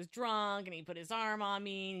 this guy was drunk and he put his arm on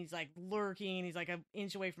me and he's like lurking, he's like an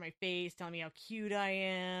inch away from my face telling me how cute I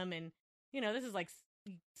am, and this is like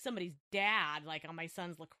somebody's dad, like on my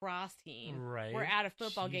son's lacrosse team. Right. We're at a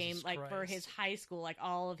football game, Jesus like for his Christ. high school, like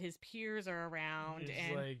all of his peers are around, It's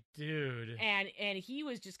and like, dude. and he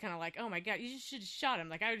was just kind of like, oh my god, you should have shot him.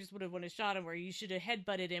 Like I just would have shot him, or you should have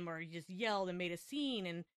headbutted him, or you just yelled and made a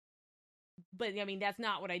scene. But I mean, that's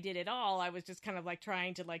not what I did at all. I was just kind of like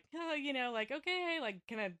trying to like, like, okay, like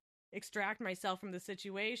kind of extract myself from the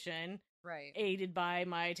situation, Right. aided by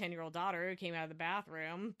my 10-year-old daughter who came out of the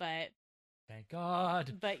bathroom. Thank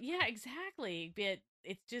God. But yeah, exactly. But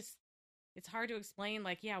it's hard to explain,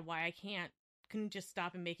 like, yeah, why I couldn't just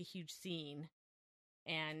stop and make a huge scene.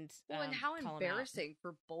 And Well, and how call 'em out. embarrassing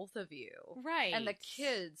for both of you. Right. And the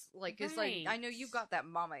kids, like, it's like, I know Right. you've got that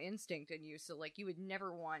mama instinct in you, so, like, you would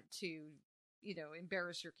never want to,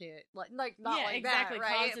 embarrass your kid. Like not yeah, like exactly. that,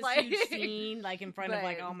 right? Cause this Like, huge scene, like in front of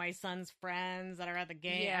like but- all my son's friends that are at the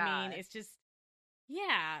game. Yeah. I mean, it's just,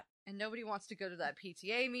 yeah. and nobody wants to go to that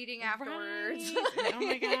PTA meeting afterwards. Right. Oh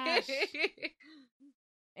my gosh.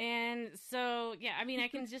 And so, yeah, I mean, I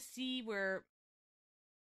can just see where,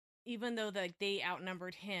 even though like they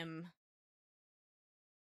outnumbered him,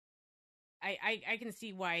 I can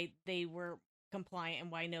see why they were compliant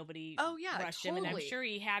and why nobody Oh, yeah, rushed him. And I'm totally. sure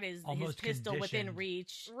he had his Almost pistol within conditioned.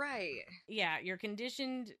 reach. Right. Yeah, you're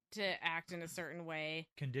conditioned to act in a certain way,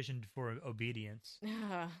 Conditioned for obedience.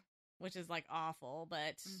 which is like awful,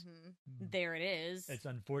 but Hmm. there it is. It's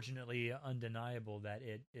unfortunately undeniable that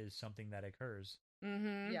it is something that occurs.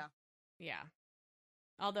 Mm-hmm. Yeah. Yeah.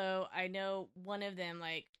 Although I know one of them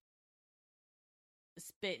like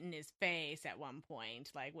spit in his face at one point,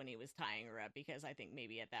 like when he was tying her up, because I think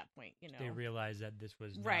maybe at that point, They realized that this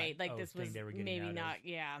was not right, like a this thing was they were getting maybe out not, of.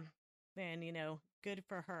 yeah. Then, good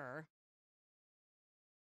for her.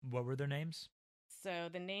 What were their names? So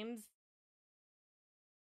the names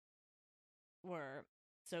were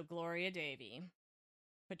Gloria Davy,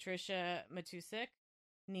 Patricia Matusik,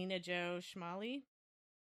 Nina Jo Schmally,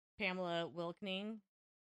 Pamela Wilkning,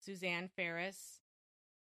 Suzanne Ferris,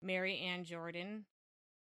 Mary Ann Jordan,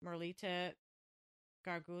 Merlita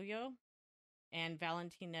Gargullo, and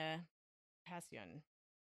Valentina Passion.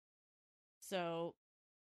 So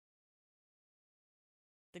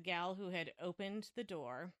the gal who had opened the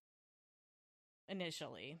door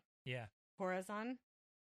initially, Yeah. Corazon,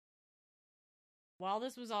 while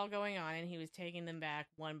this was all going on and he was taking them back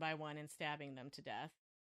one by one and stabbing them to death,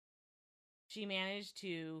 she managed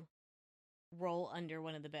to roll under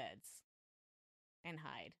one of the beds and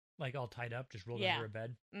hide. Like all tied up, just rolled Yeah. under a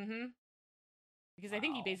bed. Mm-hmm. Because I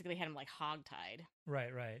think he Wow. basically had him like hog-tied.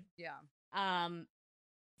 Right, right. Yeah.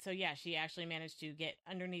 So yeah, she actually managed to get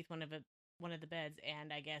underneath one of the beds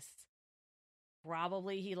and I guess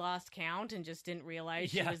probably he lost count and just didn't realize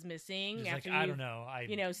she Yeah. was missing Just after I you've,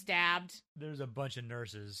 don't know. stabbed. There's a bunch of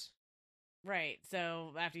nurses. Right.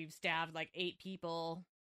 So after you've stabbed like 8 people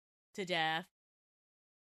to death,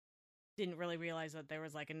 didn't really realize that there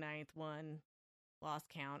was like a 9th one, lost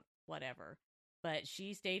count, whatever. But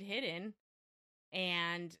she stayed hidden,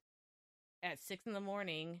 and at 6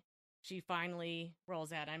 a.m, she finally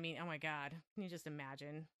rolls out. I mean, oh my God, can you just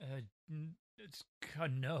imagine? It's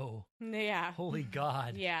God, no. Yeah. Holy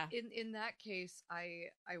God. Yeah. In that case, I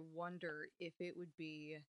wonder if it would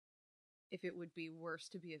be worse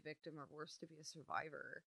to be a victim or worse to be a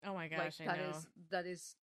survivor. Oh my gosh, Like, I know. that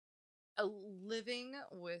is living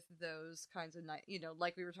with those kinds of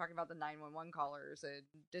like we were talking about the 911 callers and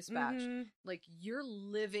dispatch. Mhm. Like, you're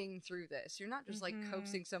living through this. You're not just like Mhm.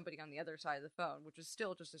 coaxing somebody on the other side of the phone, which is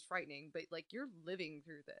still just as frightening, but like you're living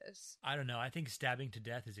through this. I don't know. I think stabbing to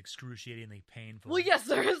death is excruciatingly painful. Well, yes,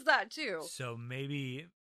 there is that too. So maybe,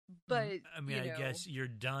 But I mean, you I guess you're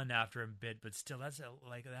done after a bit, but still, that's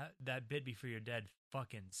that bit before you're dead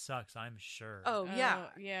fucking sucks. I'm sure. Oh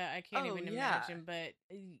yeah. Yeah, I can't Oh, even yeah. imagine, but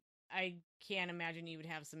I can't imagine you would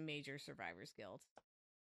have some major survivor's guilt.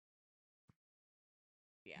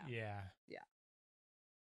 Yeah. Yeah.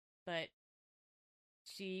 But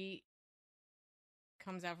she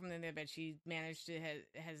comes out from the bed. She managed to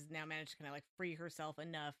has now managed to kind of like free herself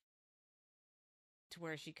enough to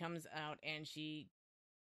where she comes out and she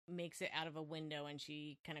makes it out of a window and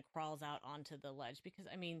she kind of crawls out onto the ledge, because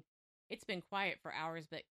I mean, it's been quiet for hours,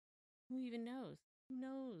 but who even knows? Who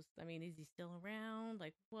knows? I mean, is he still around?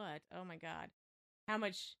 Like, what? Oh my God. How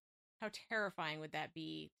terrifying would that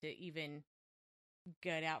be to even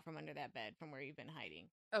get out from under that bed from where you've been hiding?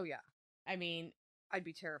 Oh yeah. I mean, I'd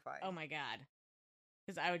be terrified. oh my God.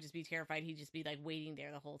 Because I would just be terrified. He'd just be like waiting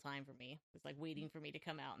there the whole time for me. It's like waiting for me to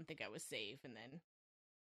come out and think I was safe. And then,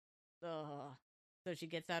 ugh. So she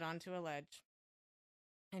gets out onto a ledge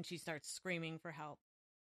and she starts screaming for help.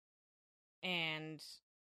 And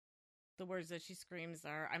the words that she screams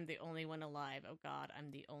are, "I'm the only one alive. Oh God,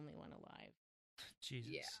 I'm the only one alive."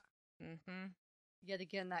 Jesus. Yeah. Mm-hmm. Yet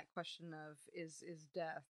again, that question of is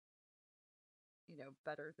death,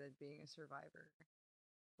 better than being a survivor?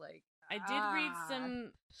 Like, I did read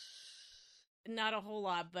some, not a whole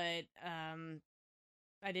lot, but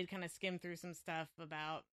I did kind of skim through some stuff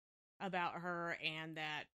about her, and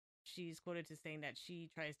that she's quoted as saying that she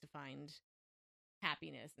tries to find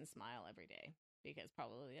happiness and smile every day, because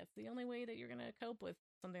probably that's the only way that you're gonna cope with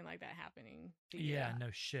something like that happening to you. Yeah, no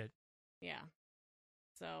shit. Yeah.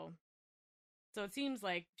 So it seems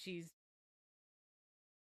like she's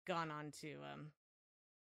gone on to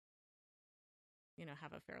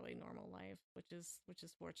have a fairly normal life, which is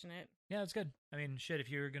fortunate. Yeah, that's good. I mean, shit, if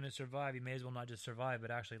you're going to survive, you may as well not just survive,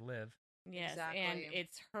 but actually live. Yes, Exactly. and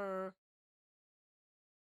it's her.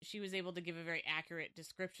 She was able to give a very accurate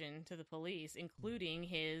description to the police, including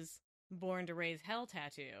his "Born to Raise Hell"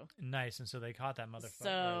 tattoo. Nice, and so they caught that motherfucker.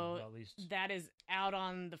 So well, at least that is out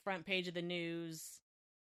on the front page of the news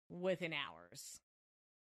within hours.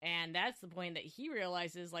 And that's the point that he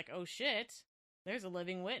realizes, like, oh shit, there's a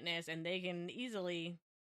living witness and they can easily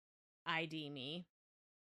ID me.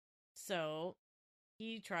 So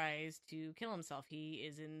he tries to kill himself.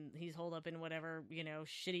 He's holed up in whatever,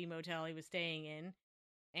 shitty motel he was staying in,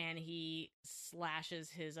 and he slashes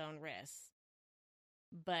his own wrists.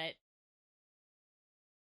 But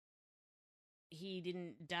he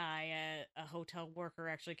didn't die. A hotel worker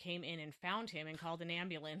actually came in and found him and called an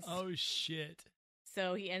ambulance. Oh shit.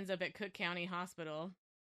 So he ends up at Cook County Hospital.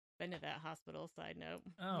 Been to that hospital, side note,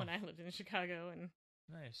 when I lived in Chicago and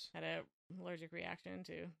Nice. had a allergic reaction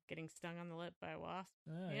to getting stung on the lip by a wasp.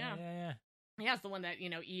 Oh, Yeah. Yeah, it's the one that,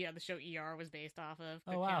 the show ER was based off of.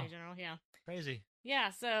 Cook Oh, wow. County General, yeah. Crazy.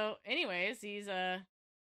 Yeah, so anyways, he's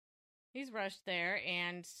rushed there,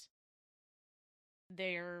 and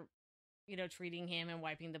they're, treating him and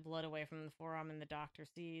wiping the blood away from the forearm, and the doctor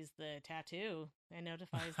sees the tattoo and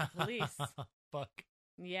notifies the police. Fuck.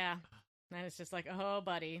 Yeah. And it's just like, oh,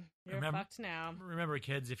 buddy, you're fucked now. Remember,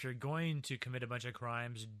 kids, if you're going to commit a bunch of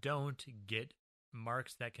crimes, don't get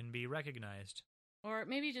marks that can be recognized. Or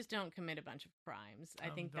maybe just don't commit a bunch of crimes. I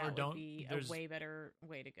think that would be a way better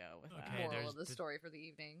way to go with that. Moral of the story for the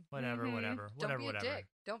evening. Whatever. Don't be a dick.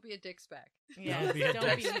 Don't be a dick speck. Yeah, Don't be a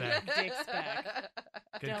dick dick speck.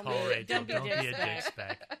 Good call, Rachel. Don't be Don't be a dick dick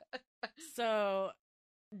speck. So,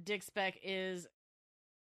 Dick Speck is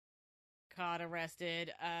caught,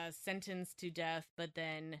 arrested, sentenced to death, but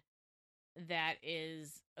then that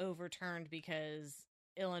is overturned because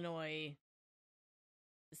Illinois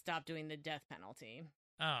stopped doing the death penalty.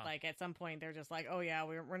 Oh. Like at some point they're just like, oh yeah,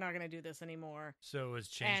 we're not going to do this anymore. So it was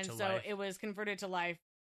changed And to so life. it was converted to life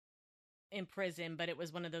in prison, but it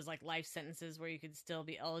was one of those like life sentences where you could still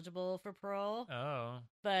be eligible for parole. Oh.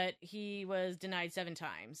 But he was denied 7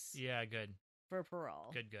 times Yeah, good. for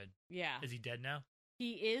parole. Good. Yeah. Is he dead now?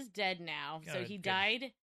 He is dead now. So Good, he good.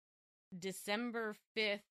 died December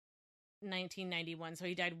 5th, 1991. So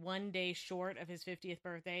he died 1 day short of his 50th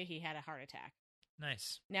birthday. He had a heart attack.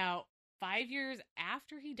 Nice. Now, 5 years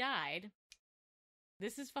after he died,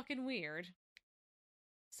 this is fucking weird.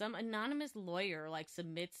 Some anonymous lawyer like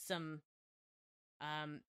submits some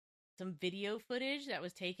video footage that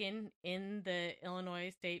was taken in the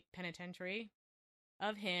Illinois State Penitentiary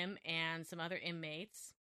of him and some other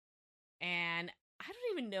inmates. And I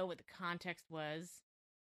don't even know what the context was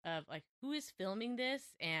of like who is filming this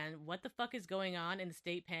and what the fuck is going on in the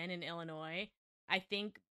state pen in Illinois. I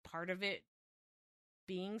think part of it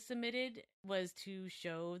being submitted was to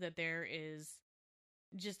show that there is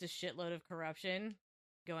just a shitload of corruption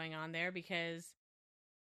going on there, because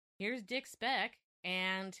here's Dick Speck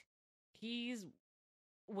and he's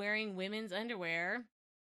wearing women's underwear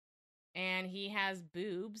and he has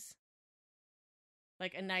boobs,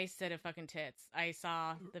 like a nice set of fucking tits. I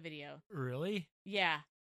saw the video. Really? Yeah.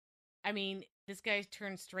 I mean, this guy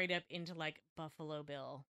turned straight up into like Buffalo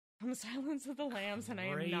Bill from Silence of the Lambs, and I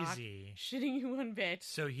am not Crazy. shitting you one bit.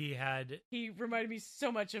 So he had... He reminded me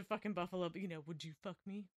so much of fucking Buffalo, but would you fuck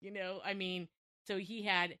me? I mean, so he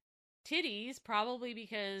had titties, probably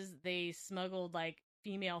because they smuggled like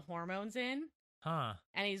female hormones in. Huh.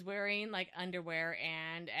 And he's wearing like underwear,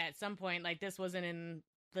 and at some point, like this wasn't in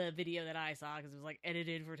the video that I saw because it was like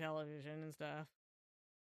edited for television and stuff.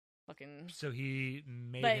 Fucking. So he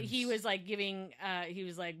made But he was like he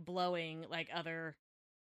was like blowing like other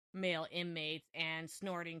male inmates and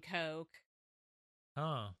snorting coke.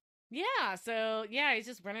 Huh. Yeah, so yeah, he's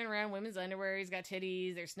just running around women's underwear. He's got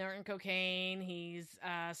titties. They're snorting cocaine. He's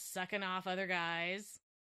sucking off other guys.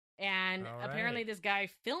 And All apparently right. this guy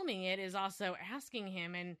filming it is also asking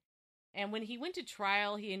him, and when he went to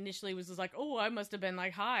trial, he initially was just like, oh, I must have been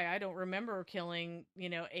like high. I don't remember killing,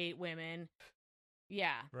 8 women.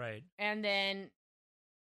 Yeah. Right. And then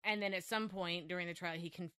at some point during the trial,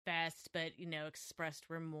 he confessed, but, expressed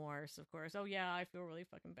remorse, of course. Oh, yeah, I feel really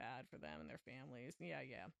fucking bad for them and their families. Yeah.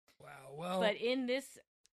 Wow. Well... But in this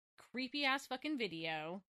creepy ass fucking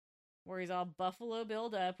video where he's all Buffalo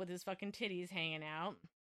Billed up with his fucking titties hanging out,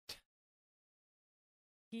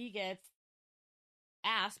 he gets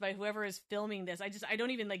asked by whoever is filming this. I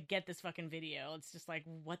don't even like get this fucking video. It's just like,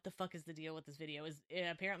 what the fuck is the deal with this video? It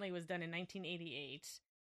apparently was done in 1988,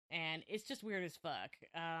 and it's just weird as fuck.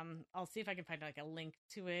 I'll see if I can find like a link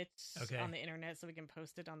to it on the internet so we can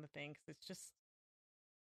post it on the thing, because it's just,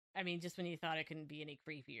 I mean, just when you thought it couldn't be any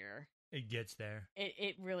creepier, It gets there.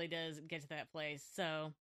 it really does get to that place.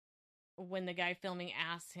 So when the guy filming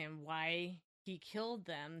asks him why he killed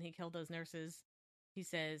those nurses, he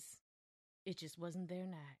says, it just wasn't their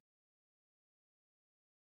night.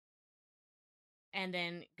 And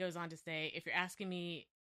then goes on to say, if you're asking me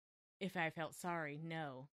if I felt sorry,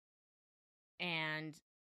 no. And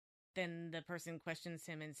then the person questions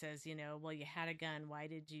him and says, well, you had a gun. Why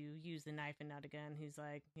did you use the knife and not a gun? He's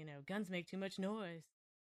like, guns make too much noise.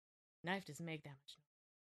 Knife doesn't make that much noise.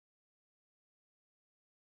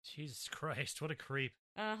 Jesus Christ, what a creep.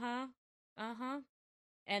 Uh-huh.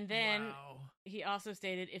 And then Wow. he also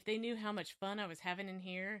stated, if they knew how much fun I was having in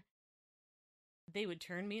here, they would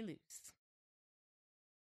turn me loose.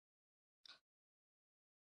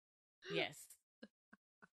 Yes.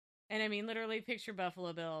 And I mean, literally picture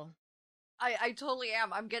Buffalo Bill. I totally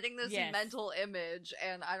am. I'm getting this Yes. mental image,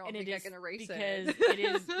 and I don't And think it I is can erase because it. it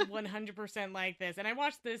is 100% like this. And I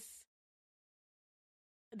watched this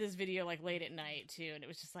video like late at night too, and it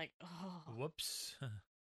was just like, oh, Whoops.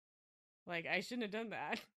 like I shouldn't have done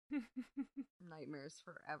that. Nightmares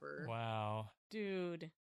forever. Wow. Dude.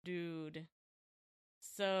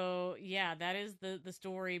 So yeah, that is the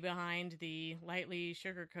story behind the lightly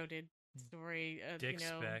sugar-coated story of, Dick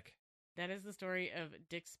Speck. That is the story of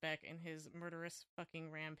Dick Speck and his murderous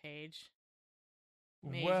fucking rampage.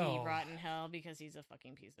 May he rot in hell because he's a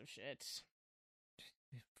fucking piece of shit.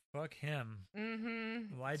 Fuck him.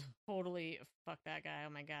 Mm-hmm. Well, Totally fuck that guy. Oh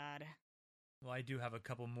my god. well, I do have a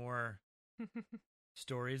couple more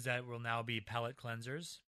stories that will now be palate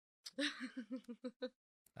cleansers.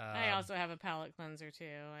 I also have a palate cleanser too.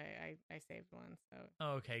 I saved one. So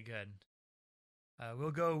Okay, good.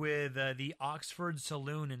 We'll go with the Oxford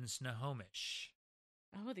Saloon in Snohomish.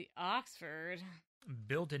 oh, the Oxford.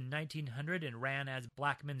 Built in 1900 and ran as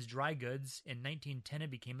Blackman's Dry Goods, in 1910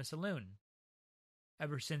 it became a saloon.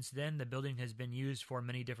 Ever since then, the building has been used for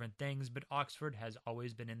many different things, but Oxford has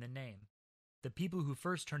always been in the name. The people who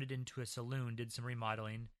first turned it into a saloon did some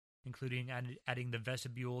remodeling, including adding the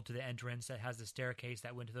vestibule to the entrance that has the staircase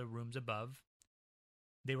that went to the rooms above.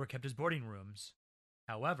 They were kept as boarding rooms.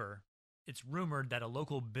 However, it's rumored that a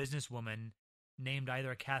local businesswoman named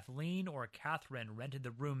either Kathleen or Catherine rented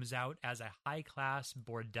the rooms out as a high-class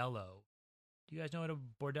bordello. Do you guys know what a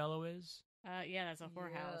bordello is? Yeah, that's a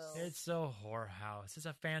whorehouse. Yeah. It's a whorehouse. It's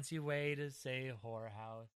a fancy way to say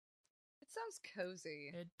whorehouse. It sounds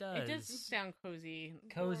cozy. It does. It does sound cozy.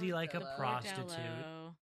 Cozy like a Bordello. prostitute.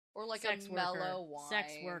 Bordello. Or like Sex a worker. mellow wine.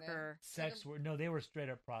 Sex worker. No, they were straight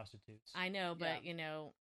up prostitutes. I know, but Yeah. you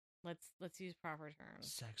know, let's use proper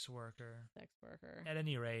terms. Sex worker. Sex worker. At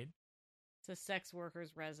any rate, It's a sex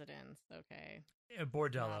worker's residence. Okay. a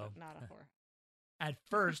bordello. Not a whore. At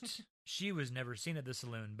first, she was never seen at the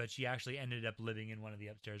saloon, but she actually ended up living in one of the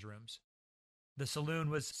upstairs rooms. The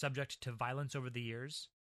saloon was subject to violence over the years.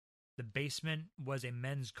 The basement was a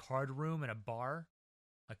men's card room and a bar.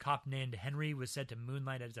 A cop named Henry was said to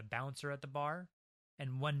moonlight as a bouncer at the bar,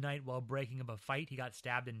 and one night while breaking up a fight, he got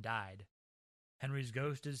stabbed and died. Henry's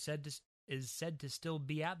ghost is said to still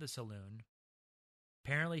be at the saloon.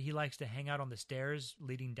 Apparently, he likes to hang out on the stairs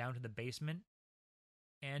leading down to the basement,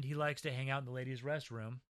 and he likes to hang out in the ladies'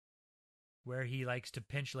 restroom, where he likes to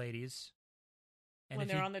pinch ladies. And When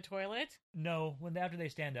if they're on the toilet? No, after they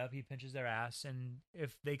stand up, he pinches their ass, and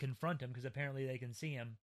if they confront him, because apparently they can see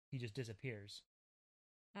him, he just disappears.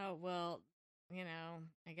 Oh, well, you know,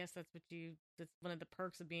 I guess that's one of the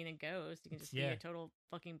perks of being a ghost. You can just be Yeah. a total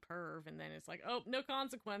fucking perv, and then it's like, oh, no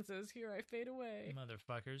consequences. Here I fade away.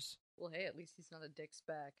 Motherfuckers. Well, hey, at least he's not a dick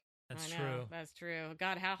speck. That's I know, true. That's true.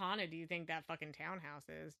 God, how haunted do you think that fucking townhouse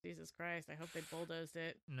is? Jesus Christ, I hope they bulldozed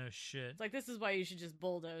it. No shit. It's like, this is why you should just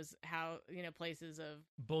bulldoze places of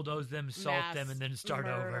Bulldoze them, salt mass them, and then start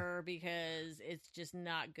over. murder, because it's just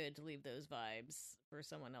not good to leave those vibes for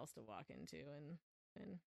someone else to walk into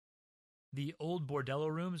and The old bordello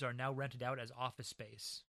rooms are now rented out as office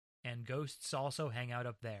space, and ghosts also hang out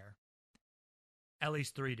up there. At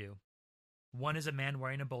least 3 do. One is a man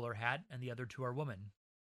wearing a bowler hat, and the other 2 are women.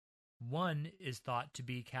 One is thought to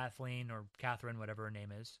be Kathleen or Catherine, whatever her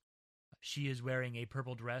name is. She is wearing a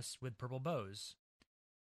purple dress with purple bows.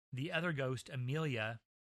 The other ghost, Amelia,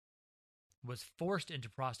 was forced into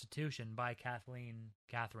prostitution by Catherine.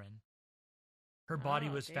 Her body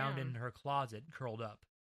Oh, was found in damn. her closet, curled up.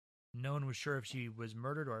 No one was sure if she was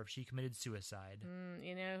murdered or if she committed suicide.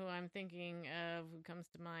 you know who I'm thinking of, who comes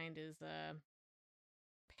to mind is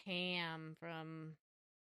Pam from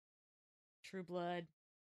True Blood.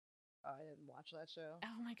 I didn't watch that show.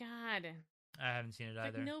 Oh my god. I haven't seen it Like,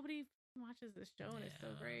 either. nobody watches this show, and it's so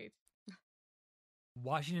Yeah. great.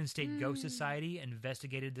 Washington State Ghost Hmm. Society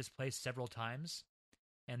investigated this place several times,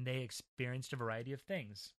 and they experienced a variety of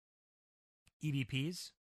things.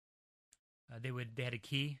 EVPs. They had a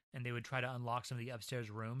key, and they would try to unlock some of the upstairs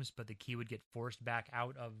rooms, but the key would get forced back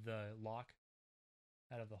out of the lock,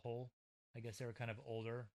 out of the hole. I guess they were kind of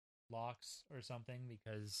older locks or something,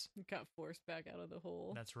 because It got forced back out of the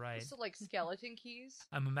hole. that's right. So like skeleton keys,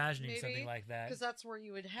 I'm imagining maybe? something like that. because that's where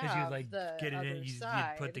you would Because have you'd like the get it other in, you'd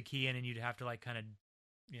side. put the key in, and you'd have to like kind of,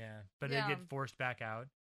 yeah. But Yeah. it'd get forced back out.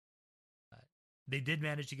 They did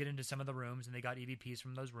manage to get into some of the rooms, and they got EVPs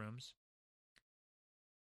from those rooms.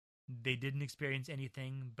 They didn't experience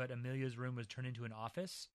anything, but Amelia's room was turned into an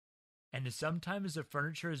office, and sometimes the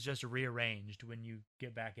furniture is just rearranged when you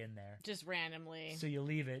get back in there. Just randomly. So you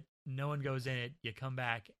leave it, no one goes in it, you come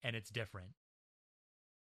back, and it's different.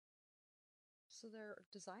 So they're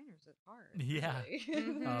designers at heart. Yeah. really. Mhm. They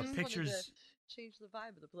just wanted to Pictures. change the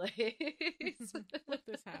vibe of the place. Flip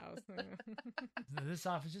this house. This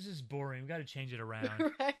office is just boring. We got to change it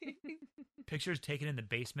around. right? Pictures taken in the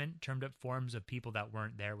basement termed up forms of people that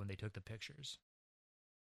weren't there when they took the pictures.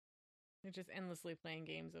 They're just endlessly playing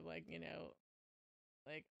games of like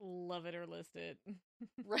love it or list it.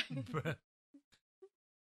 Right.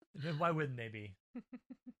 Then why wouldn't they be?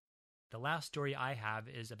 The last story I have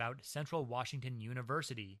is about Central Washington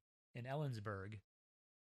University in Ellensburg.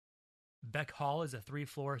 Beck Hall is a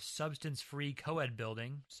 3-floor substance-free co-ed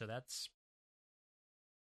building, so that's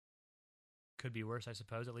could be worse, I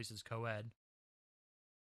suppose. At least it's co-ed.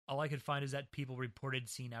 All I could find is that people reported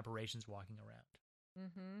seeing apparitions walking around.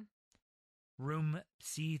 Mm-hmm. Room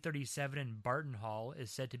C37 in Barton Hall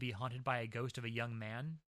is said to be haunted by a ghost of a young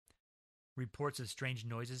man. Reports of strange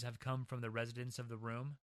noises have come from the residents of the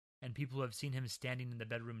room, and people have seen him standing in the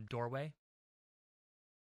bedroom doorway.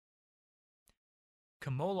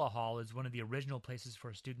 Kamola Hall is one of the original places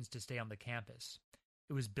for students to stay on the campus.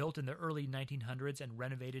 It was built in the early 1900s and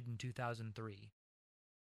renovated in 2003.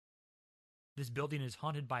 This building is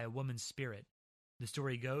haunted by a woman's spirit. The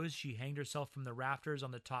story goes she hanged herself from the rafters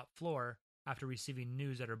on the top floor after receiving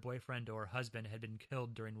news that her boyfriend or husband had been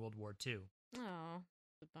killed during World War II. Oh,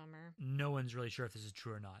 it's a bummer. No one's really sure if this is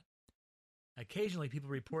true or not. Occasionally, people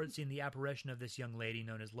report seeing the apparition of this young lady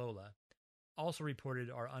known as Lola. Also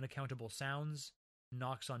reported are unaccountable sounds,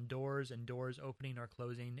 knocks on doors, and doors opening or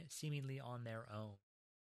closing seemingly on their own.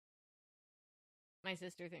 My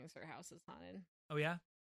sister thinks her house is haunted. Oh, yeah?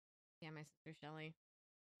 Yeah, my sister Shelly.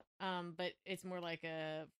 But it's more like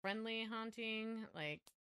a friendly haunting. Like,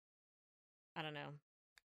 I don't know.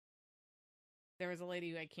 There was a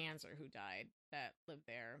lady who had cancer who died that lived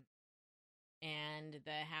there. And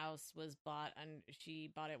the house was bought, and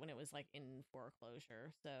she bought it when it was like in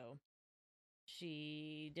foreclosure. So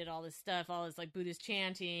she did all this stuff, all this like Buddhist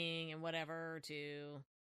chanting and whatever to,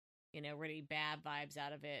 you know, really bad vibes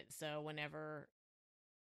out of it. So whenever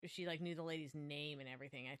she like knew the lady's name and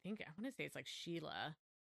everything, I want to say it's like Sheila,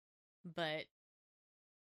 but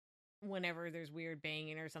whenever there's weird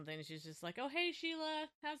banging or something, she's just like, "Oh, hey Sheila,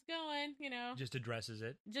 how's it going?" You know, Just addresses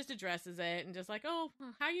it. and just like, "Oh,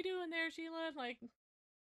 how you doing there, Sheila?" Like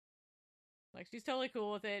she's totally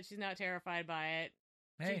cool with it. She's not terrified by it.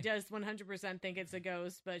 Hey. She does 100% think it's a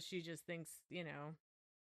ghost, but she just thinks, you know,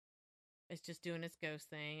 it's just doing its ghost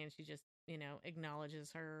thing, and she just, you know,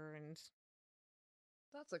 acknowledges her. And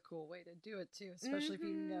That's a cool way to do it too, especially if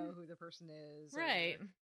you know who the person is, right? Or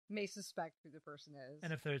may suspect who the person is.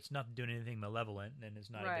 And if it's not doing anything malevolent, then it's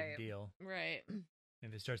not a big deal. Right.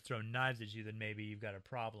 If it starts throwing knives at you, then maybe you've got a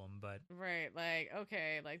problem, but... Right, like,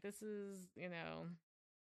 okay, like, this is, you know...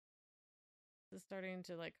 This is starting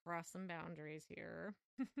to, like, cross some boundaries here.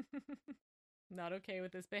 Not okay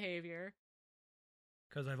with this behavior.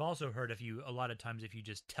 Because I've also heard a lot of times if you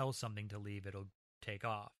just tell something to leave, it'll take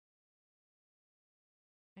off.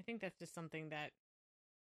 I think that's just something that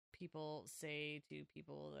people say to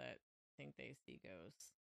people that think they see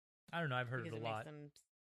ghosts. I don't know. I've heard because it a lot. Makes them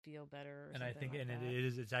feel better. Or and I think, like that.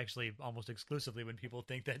 it's actually almost exclusively when people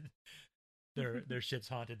think that their shit's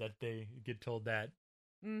haunted that they get told that.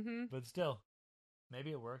 Mm-hmm. But still,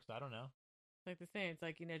 maybe it works. I don't know. Like the thing, it's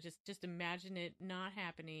like, you know, just imagine it not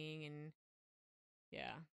happening, and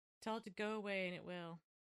yeah, tell it to go away, and it will.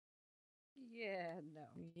 Yeah, no.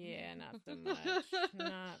 Yeah, not so much.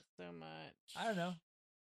 Not so much. I don't know.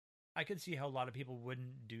 I could see how a lot of people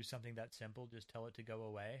wouldn't do something that simple, just tell it to go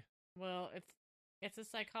away. Well, it's a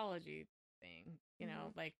psychology thing, you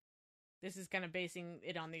know, like this is kind of basing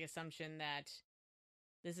it on the assumption that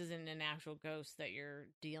this isn't an actual ghost that you're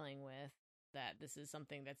dealing with, that this is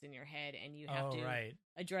something that's in your head, and you have to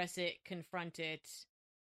address it, confront it,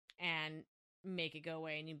 and make it go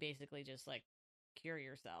away, and you basically just like cure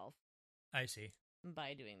yourself. I see.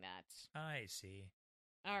 By doing that. I see.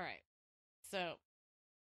 All right. So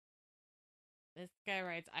this guy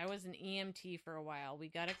writes, I was an EMT for a while. We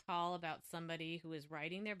got a call about somebody who was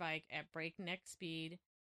riding their bike at breakneck speed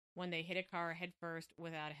when they hit a car headfirst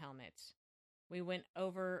without a helmet. We went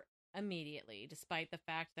over immediately, despite the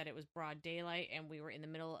fact that it was broad daylight and we were in the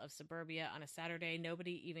middle of suburbia on a Saturday.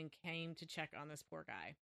 Nobody even came to check on this poor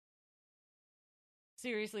guy.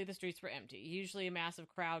 Seriously, the streets were empty. Usually a massive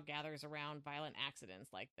crowd gathers around violent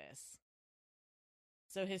accidents like this.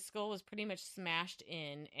 So his skull was pretty much smashed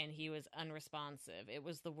in, and he was unresponsive. It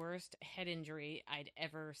was the worst head injury I'd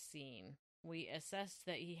ever seen. We assessed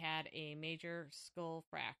that he had a major skull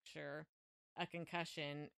fracture, a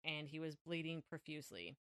concussion, and he was bleeding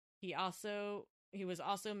profusely. He was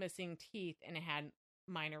also missing teeth and had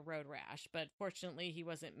minor road rash, but fortunately he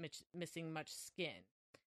wasn't missing much skin.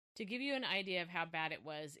 To give you an idea of how bad it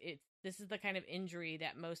was, this is the kind of injury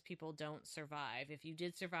that most people don't survive. If you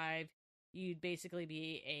did survive, you'd basically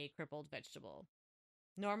be a crippled vegetable.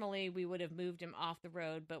 Normally, we would have moved him off the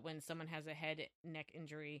road, but when someone has a head neck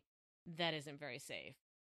injury, that isn't very safe.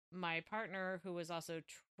 My partner, who was also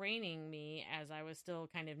training me as I was still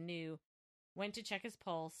kind of new, went to check his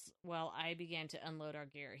pulse while I began to unload our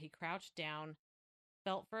gear. He crouched down,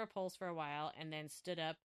 felt for a pulse for a while, and then stood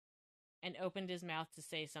up and opened his mouth to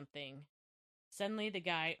say something. Suddenly, the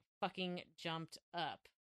guy fucking jumped up.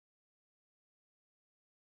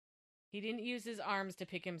 He didn't use his arms to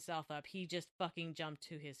pick himself up. He just fucking jumped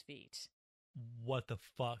to his feet. What the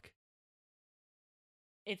fuck?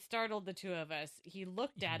 It startled the two of us. He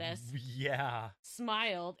looked at us. Yeah.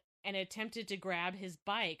 Smiled and attempted to grab his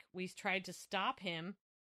bike. We tried to stop him,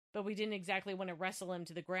 but we didn't exactly want to wrestle him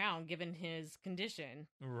to the ground given his condition.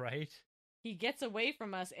 Right. He gets away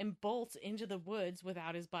from us and bolts into the woods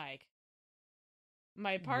without his bike.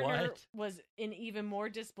 My partner was in even more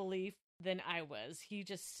disbelief than I was. He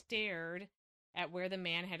just stared at where the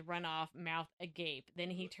man had run off, mouth agape.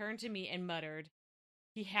 Then he turned to me and muttered,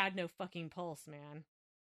 "He had no fucking pulse, man."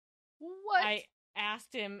 What? I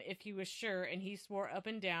asked him if he was sure, and he swore up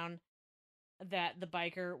and down that the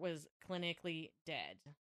biker was clinically dead.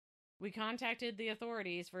 We contacted the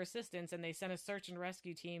authorities for assistance, and they sent a search and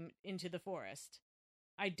rescue team into the forest.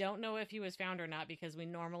 I don't know if he was found or not, because we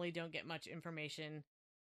normally don't get much information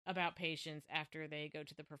about patients after they go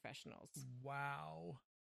to the professionals. Wow.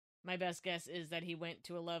 My best guess is that he went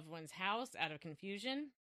to a loved one's house out of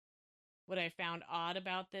confusion. What I found odd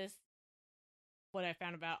about that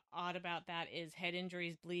is head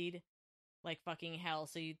injuries bleed like fucking hell,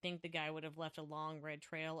 so you'd think the guy would have left a long red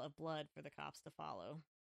trail of blood for the cops to follow.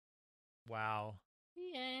 Wow.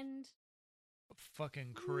 The end.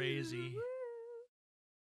 Fucking crazy.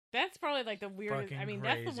 That's probably like the weirdest. Fucking I mean,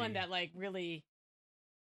 that's the one crazy. that like really.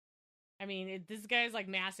 I mean, this guy's like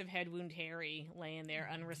massive head wound Harry laying there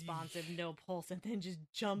unresponsive, no pulse, and then just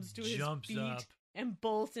jumps to his feet up. and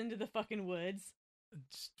bolts into the fucking woods.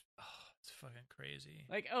 It's fucking crazy.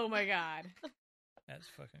 Like, oh my god. That's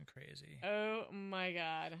fucking crazy. Oh my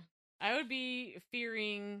god. I would be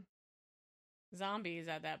fearing zombies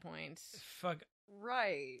at that point. Fuck.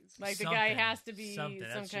 Right. Like, the guy Something. has to be Something. some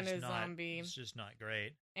That's kind just of not- zombie. It's just not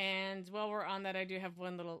great. And while we're on that, I do have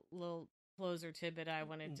one little closer tidbit I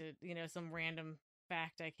wanted to, some random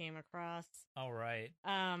fact I came across. All right.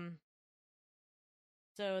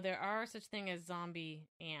 So there are such thing as zombie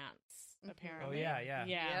ants, Mhm. apparently. Oh, yeah.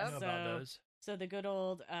 Yeah. I know about those. So the good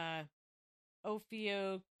old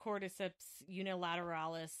Ophiocordyceps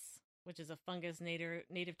unilateralis, which is a fungus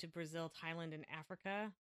native to Brazil, Thailand, and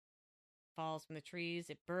Africa, falls from the trees.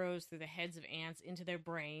 It burrows through the heads of ants into their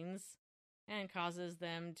brains and causes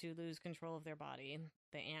them to lose control of their body.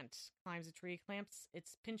 The ant climbs a tree, clamps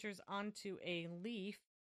its pincers onto a leaf,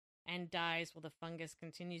 and dies while the fungus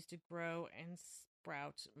continues to grow and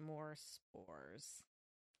sprout more spores.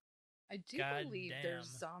 I do God believe damn. there's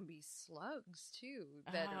zombie slugs too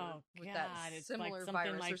that are Oh, with God, that it's similar like something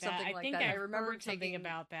virus like or something that. like I think that. I've I remember heard something taking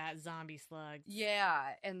about that, zombie slugs.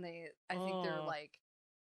 Yeah, and I think they're Oh. like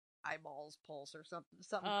eyeballs pulse or something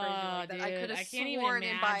crazy Oh, like that. dude, I could have I can't even sworn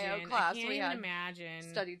in bio imagine. class I can't we even had imagine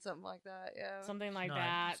studied something like that. Yeah. something like not-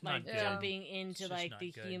 that, it's not like good. jumping into just like not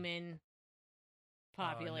the good. human Oh, no,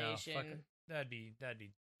 population. fuck it. That'd be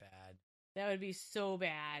bad. That would be so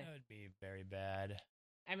bad. That would be very bad.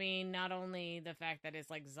 I mean, not only the fact that it's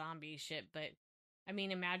like zombie shit, but I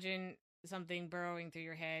mean, imagine something burrowing through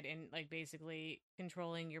your head and like basically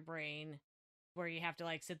controlling your brain, where you have to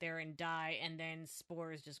like sit there and die, and then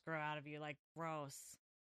spores just grow out of you. Like, gross.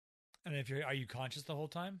 And are you conscious the whole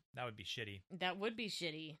time? That would be shitty. That would be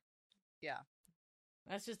shitty. Yeah.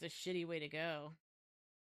 That's just a shitty way to go.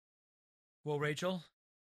 Well, Rachel,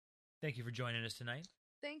 thank you for joining us tonight.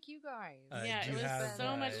 Thank you guys. Yeah, do it you was have,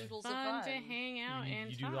 so much Oodles of fun to hang out you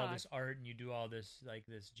and you talk. do all this art and you do all this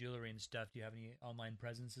this jewelry and stuff. Do you have any online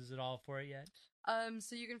presences at all for it yet?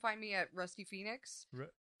 So you can find me at Rusty Phoenix.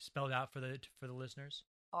 Spelled out for the listeners.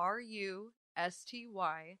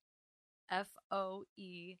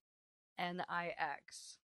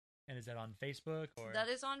 RUSTYFOENIX. And is that on Facebook or? That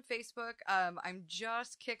is on Facebook. I'm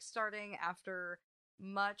just kickstarting after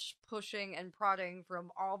much pushing and prodding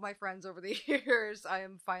from all my friends over the years. I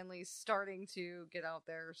am finally starting to get out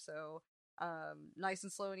there. So nice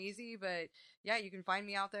and slow and easy, but yeah, you can find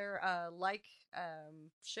me out there.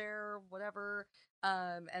 Share, whatever.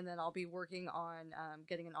 And then I'll be working on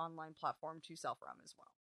getting an online platform to sell from as well.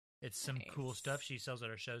 It's some cool Nice. stuff she sells at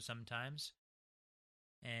her show sometimes.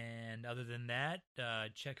 And other than that,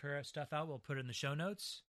 check her stuff out. We'll put it in the show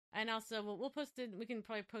notes. And also, we'll post it. We can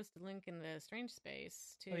probably post a link in the Strange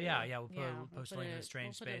Space too. Oh, yeah, we'll post a link in the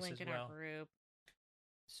Strange we'll put Space a link as in well. Our group.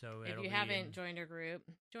 So If it'll you be haven't joined our group,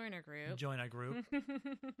 join our group. join our group.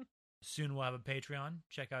 Soon we'll have a Patreon.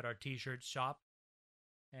 Check out our t-shirt shop.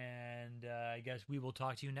 And I guess we will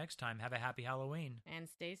talk to you next time. Have a happy Halloween. And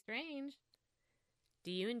stay strange. Do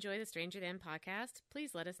you enjoy the Stranger Than podcast?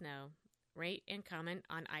 Please let us know. Rate and comment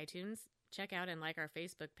on iTunes. Check out and like our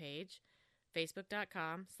Facebook page,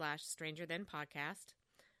 facebook.com/StrangerThanPodcast,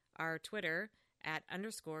 our Twitter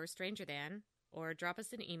 @_StrangerThan, or drop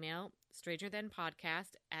us an email,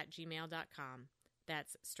 strangerthanpodcast@gmail.com.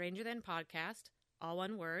 That's strangerthanpodcast, all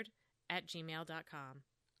one word, @gmail.com.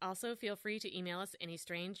 Also, feel free to email us any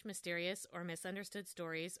strange, mysterious, or misunderstood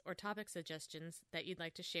stories or topic suggestions that you'd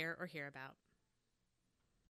like to share or hear about.